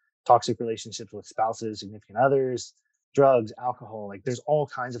friends, toxic relationships with spouses, significant others, drugs, alcohol. Like there's all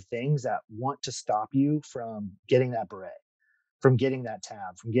kinds of things that want to stop you from getting that beret, from getting that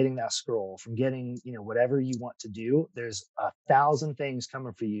tab, from getting that scroll, from getting, whatever you want to do. There's 1,000 things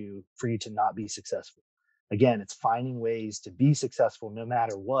coming for you to not be successful. Again, it's finding ways to be successful no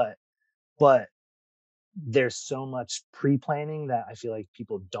matter what. But there's so much pre-planning that I feel like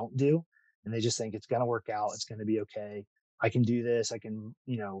people don't do, and they just think it's going to work out, it's going to be okay, I can do this, I can,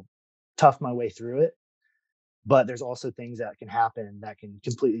 tough my way through it. But there's also things that can happen that can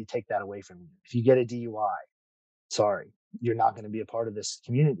completely take that away from you. If you get a DUI, sorry, you're not going to be a part of this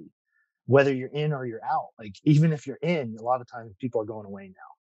community, whether you're in or you're out. Like even if you're in, a lot of times people are going away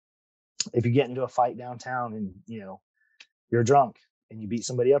now. If you get into a fight downtown and you're drunk and you beat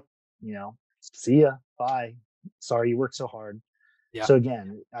somebody up, see ya, bye. Sorry you worked so hard. Yeah. So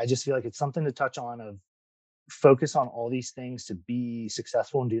again, I just feel like it's something to touch on of focus on all these things to be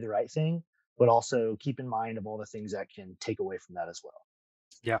successful and do the right thing, but also keep in mind of all the things that can take away from that as well.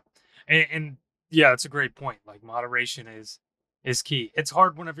 Yeah. And yeah, it's a great point. Like moderation is key. It's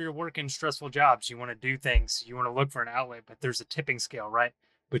hard whenever you're working stressful jobs. You want to do things, you want to look for an outlet, but there's a tipping scale, right?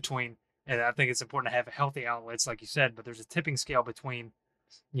 Between and I think it's important to have healthy outlets, like you said, but there's a tipping scale between,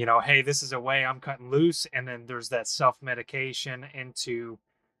 hey, this is a way I'm cutting loose, and then there's that self medication into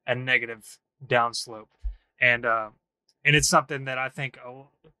a negative downslope. And and it's something that I think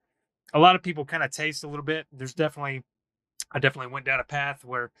a lot of people kind of taste a little bit. I definitely went down a path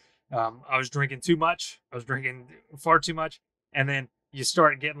where I was drinking too much. I was drinking far too much, and then you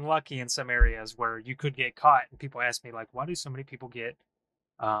start getting lucky in some areas where you could get caught. And people ask me like, "Why do so many people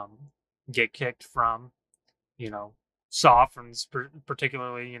um, get kicked from you know soft?" And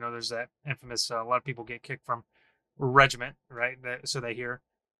particularly, there's that infamous. A lot of people get kicked from regiment, right? So they hear.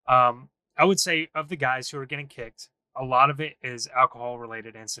 I would say of the guys who are getting kicked, a lot of it is alcohol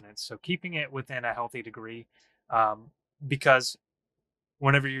related incidents. So keeping it within a healthy degree, um, because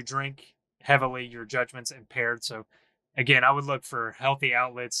whenever you drink heavily, your judgment's impaired. So again, I would look for healthy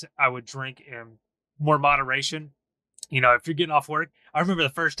outlets. I would drink in more moderation. If you're getting off work, I remember the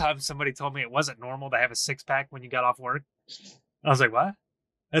first time somebody told me it wasn't normal to have a six pack when you got off work. I was like, what?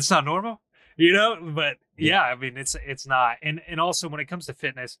 That's not normal, But yeah, Yeah. I mean, it's not. And also when it comes to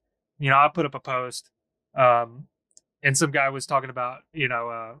fitness, I put up a post, um, and some guy was talking about,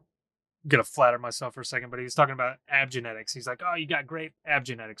 gonna flatter myself for a second, but he was talking about ab genetics. He's like, "Oh, you got great ab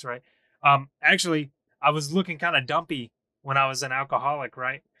genetics, right?" Actually, I was looking kind of dumpy when I was an alcoholic,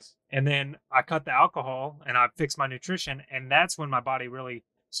 right? And then I cut the alcohol and I fixed my nutrition, and that's when my body really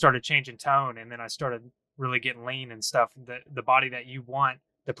started changing tone. And then I started really getting lean and stuff. The body that you want,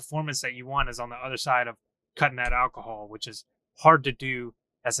 the performance that you want, is on the other side of cutting that alcohol, which is hard to do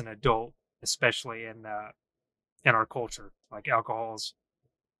as an adult, especially in our culture. Like alcohol's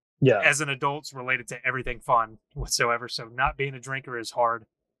Yeah. as an adult's related to everything fun whatsoever. So not being a drinker is hard.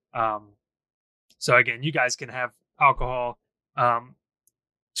 Um, so again, you guys can have alcohol um,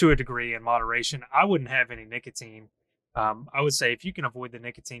 to a degree in moderation. I wouldn't have any nicotine. I would say if you can avoid the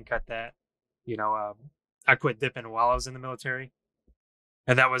nicotine, cut that. You know, um, I quit dipping while I was in the military,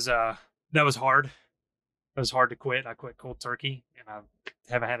 and that was hard. It was hard to quit. I quit cold turkey, and I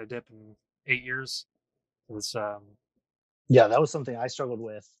haven't had a dip in 8 years. It was Yeah, that was something I struggled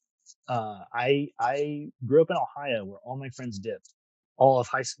with. I grew up in Ohio where all my friends dipped. All of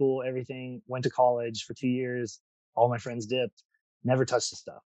high school, everything. Went to college for 2 years. All my friends dipped. Never touched the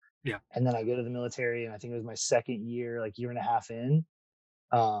stuff. yeah, And then I go to the military, and I think it was my second year, like year and a half in.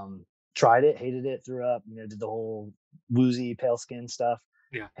 Um, Tried it, hated it, threw up. Did the whole woozy, pale skin stuff,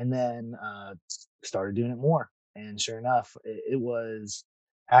 yeah, and then started doing it more. And sure enough, it was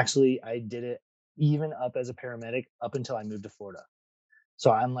actually I did it even up as a paramedic up until I moved to Florida.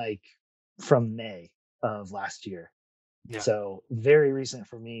 So I'm like from May of last year. yeah, So very recent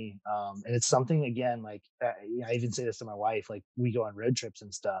for me. And it's something again, like I even say this to my wife, like we go on road trips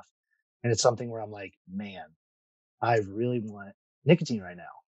and stuff. And it's something where I'm like, man, I really want nicotine right now.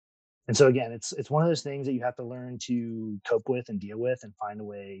 And so again, it's one of those things that you have to learn to cope with and deal with and find a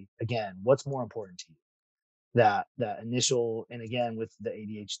way. Again, what's more important to you? That initial, and again with the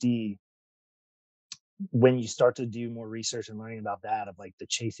ADHD, when you start to do more research and learning about that, of like the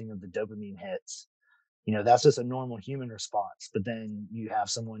chasing of the dopamine hits, that's just a normal human response. But then you have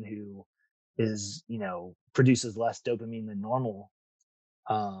someone who is, produces less dopamine than normal,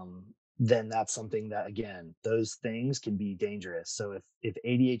 then that's something that again, those things can be dangerous. So if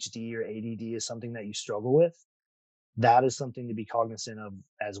ADHD or ADD is something that you struggle with, that is something to be cognizant of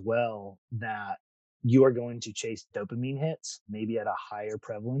as well, that you are going to chase dopamine hits maybe at a higher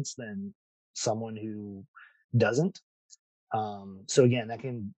prevalence than someone who doesn't. So again, that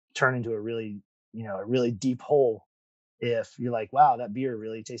can turn into a really deep hole if you're like, wow, that beer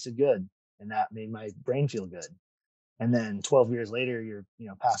really tasted good and that made my brain feel good. And then 12 years later, you're,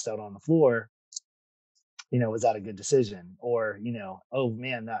 passed out on the floor. Was that a good decision? Or, oh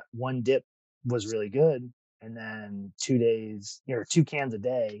man, that one dip was really good. And then 2 days, two cans a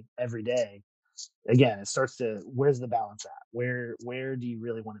day, every day. Again, it starts to, where's the balance at? Where do you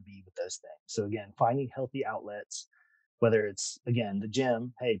really want to be with those things? So again, finding healthy outlets, whether it's again the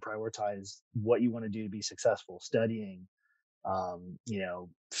gym, hey, prioritize what you want to do to be successful, studying,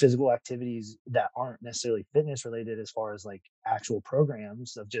 physical activities that aren't necessarily fitness related, as far as like actual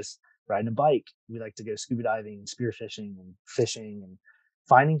programs of just riding a bike. We like to go scuba diving, spearfishing, and fishing, and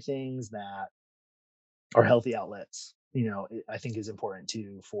finding things that are healthy outlets, I think is important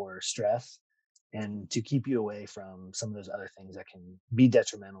too for stress and to keep you away from some of those other things that can be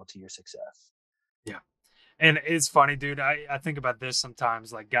detrimental to your success. Yeah. And it's funny, dude. I think about this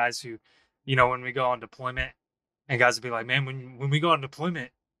sometimes, like guys who, when we go on deployment, and guys would be like, man, when we go on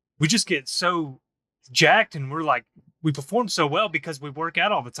deployment, we just get so jacked, and we're like, we perform so well because we work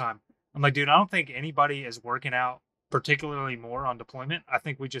out all the time. I'm like, dude, I don't think anybody is working out particularly more on deployment. I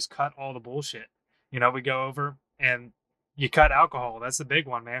think we just cut all the bullshit. We go over and you cut alcohol. That's the big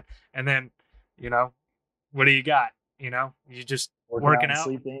one, man. And then, you know, what do you got? You just Working out working and out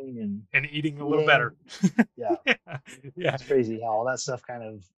sleeping and and eating a little better. eating. Yeah. Yeah. Yeah. It's crazy how all that stuff kind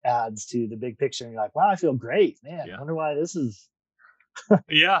of adds to the big picture. And you're like, wow, I feel great, man. I Yeah. wonder why this is.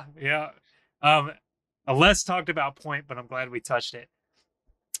 Yeah. Yeah. Um, a less talked about point, but I'm glad we touched it.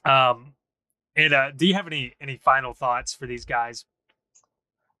 Um, and do you have any final thoughts for these guys?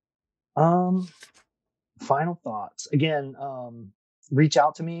 Um, Final thoughts. Again, reach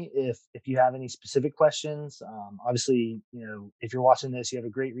out to me if you have any specific questions. Obviously, if you're watching this, you have a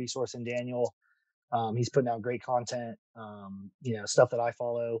great resource in Daniel. He's putting out great content, stuff that I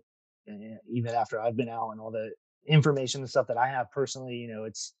follow, even after I've been out, and all the information and stuff that I have personally.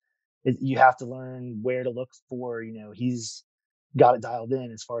 You have to learn where to look for. He's got it dialed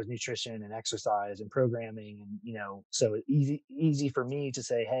in as far as nutrition and exercise and programming, and so it's easy for me to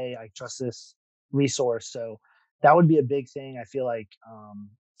say, hey, I trust this resource. So that would be a big thing. I feel like,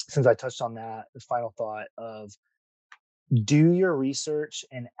 since I touched on that, the final thought of do your research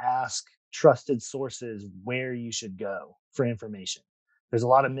and ask trusted sources where you should go for information. There's a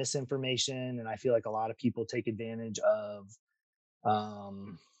lot of misinformation, and I feel like a lot of people take advantage of,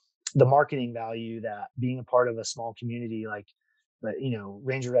 um, the marketing value that being a part of a small community like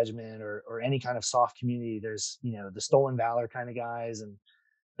Ranger Regiment, or any kind of soft community. There's the stolen valor kind of guys, and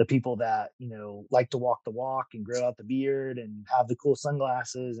the people that like to walk the walk and grow out the beard and have the cool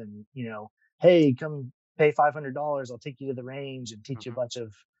sunglasses, and hey, come pay $500, I'll take you to the range and teach you a Hmm. bunch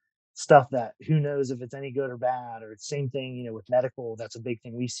of stuff that who knows if it's any good or bad. Or same thing, with medical. That's a big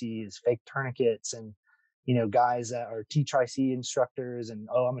thing we see is fake tourniquets, and guys that are T-Tri-C instructors, and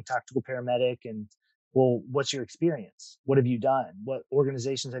oh, I'm a tactical paramedic. And well, what's your experience? What have you done? What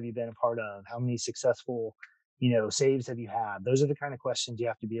organizations have you been a part of? How many successful saves have you had? Those are the kind of questions you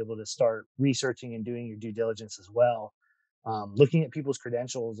have to be able to start researching and doing your due diligence as well. Looking at people's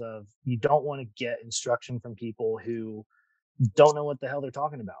credentials. Of You don't want to get instruction from people who don't know what the hell they're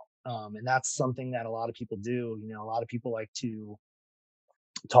talking about. And that's something that a lot of people do. A lot of people like to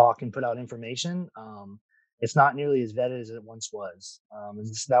talk and put out information. It's not nearly as vetted as it once was.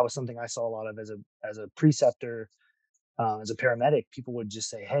 That was something I saw a lot of as a preceptor, as a paramedic. People would just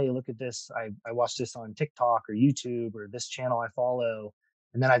say, hey, look at this. I watched this on TikTok or YouTube or this channel I follow.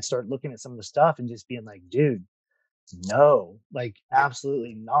 And then I'd start looking at some of the stuff and just being like, dude, no, like, Yeah.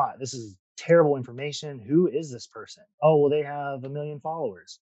 absolutely not. This is terrible information. Who is this person? Oh, well, they have a million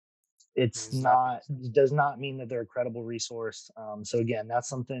followers. It's Exactly. not, it does not mean that they're a credible resource. So again, that's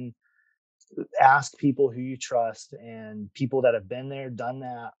something. Ask people who you trust, and people that have been there, done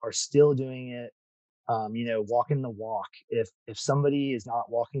that, are still doing it. Walking the walk. If somebody is not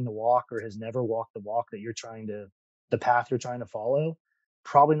walking the walk or has never walked the walk that the path you're trying to follow,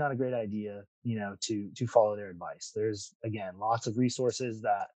 probably not a great idea, to follow their advice. There's, again, lots of resources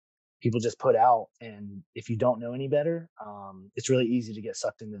that people just put out, and if you don't know any better, it's really easy to get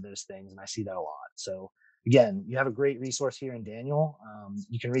sucked into those things, and I see that a lot. So again, you have a great resource here in Daniel.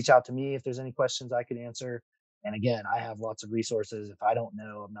 You can reach out to me if there's any questions I could answer. And again, I have lots of resources. If I don't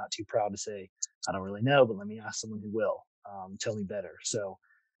know, I'm not too proud to say I don't really know, but let me ask someone who will, tell me better. So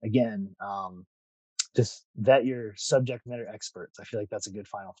again, just vet your subject matter experts. I feel like that's a good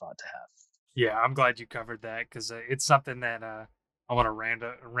final thought to have. Yeah, I'm glad you covered that because it's something that I want to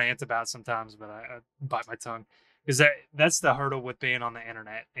rant about sometimes, but I bite my tongue because that's the hurdle with being on the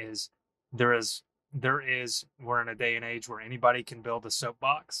internet is there is we're in a day and age where anybody can build a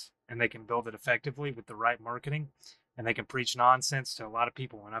soapbox and they can build it effectively with the right marketing and they can preach nonsense to a lot of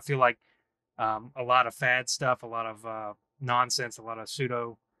people. And I feel like a lot of fad stuff, a lot of nonsense, a lot of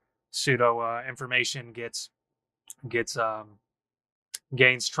pseudo information gets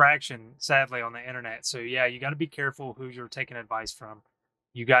gains traction, sadly, on the internet. So yeah, you got to be careful who you're taking advice from.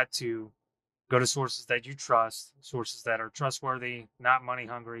 You got to go to sources that you trust, sources that are trustworthy, not money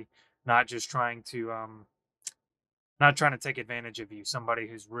hungry, not just not trying to take advantage of you. Somebody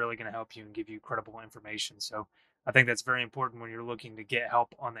who's really going to help you and give you credible information. So I think that's very important when you're looking to get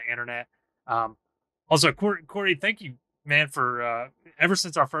help on the internet. Um, Also, Cory, thank you, man, for ever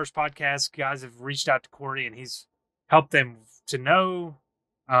since our first podcast, guys have reached out to Cory and he's helped them to know.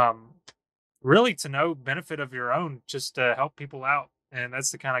 um, really to no benefit of your own, just to help people out. And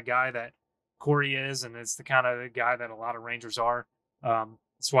that's the kind of guy that Cory is, and it's the kind of the guy that a lot of Rangers are.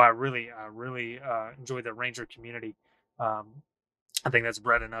 That's why I really enjoy the Ranger community. Um, I think that's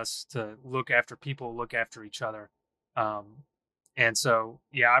bred in us to look after people, look after each other. Um, and so,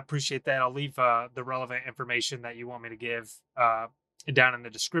 yeah, I appreciate that. I'll leave the relevant information that you want me to give down in the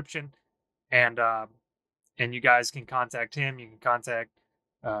description, and and you guys can contact him. You can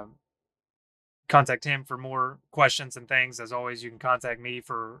um, contact him for more questions and things. As always, you can contact me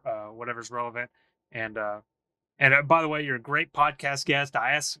for whatever's relevant. And by the way, you're a great podcast guest.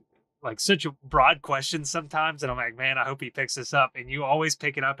 I ask like such a broad questions sometimes, and I'm like, man, I hope he picks this up. And you always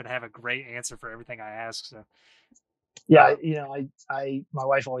pick it up and have a great answer for everything I ask. So, Yeah, uh, my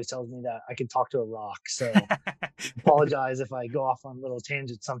wife always tells me that I can talk to a rock. So apologize if I go off on little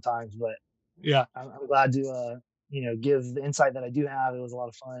tangents sometimes, but yeah, I'm glad to give the insight that I do have. It was a lot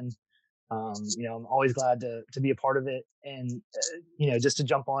of fun. I'm always glad to be a part of it, and just to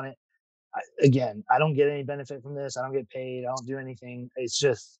jump on it. Again, I don't get any benefit from this. I don't get paid. I don't do anything. It's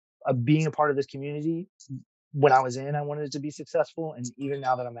just being a part of this community. When I was in, I wanted it to be successful, and even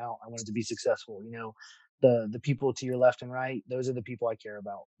now that I'm out, I want it to be successful. The people to your left and right, those are the people I care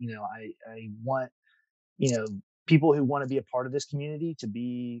about. I want you know people who want to be a part of this community to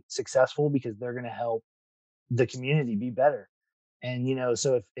be successful because they're going to help the community be better. And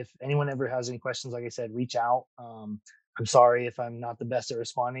so if anyone ever has any questions, like I said, reach out. I'm sorry if I'm not the best at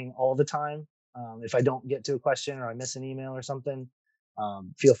responding all the time. If I don't get to a question or I miss an email or something,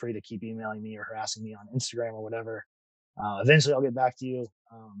 feel free to keep emailing me or harassing me on Instagram or whatever. Eventually I'll get back to you.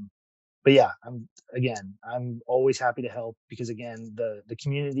 But yeah, I'm always happy to help because again, the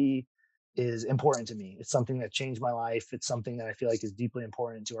community is important to me. It's something that changed my life. It's something that I feel like is deeply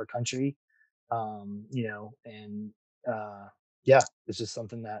important to our country. And uh, yeah, it's just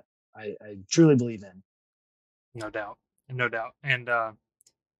something that I truly believe in. no doubt, no doubt. And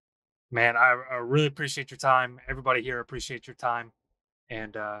man, I really appreciate your time. Everybody here appreciate your time.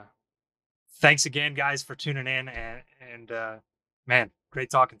 And thanks again, guys, for tuning in. And man, great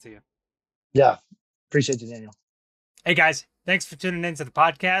talking to you. Yeah, appreciate you, Daniel. Hey guys, thanks for tuning in to the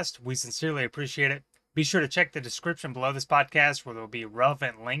podcast. We sincerely appreciate it. Be sure to check the description below this podcast where there will be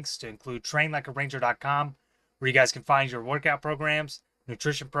relevant links to include trainlikearanger.com, where you guys can find your workout programs,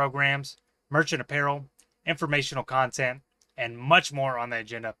 nutrition programs, merchant apparel, informational content, and much more on the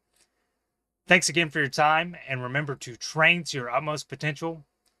agenda. Thanks again for your time, and remember to train to your utmost potential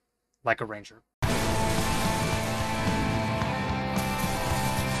like a ranger.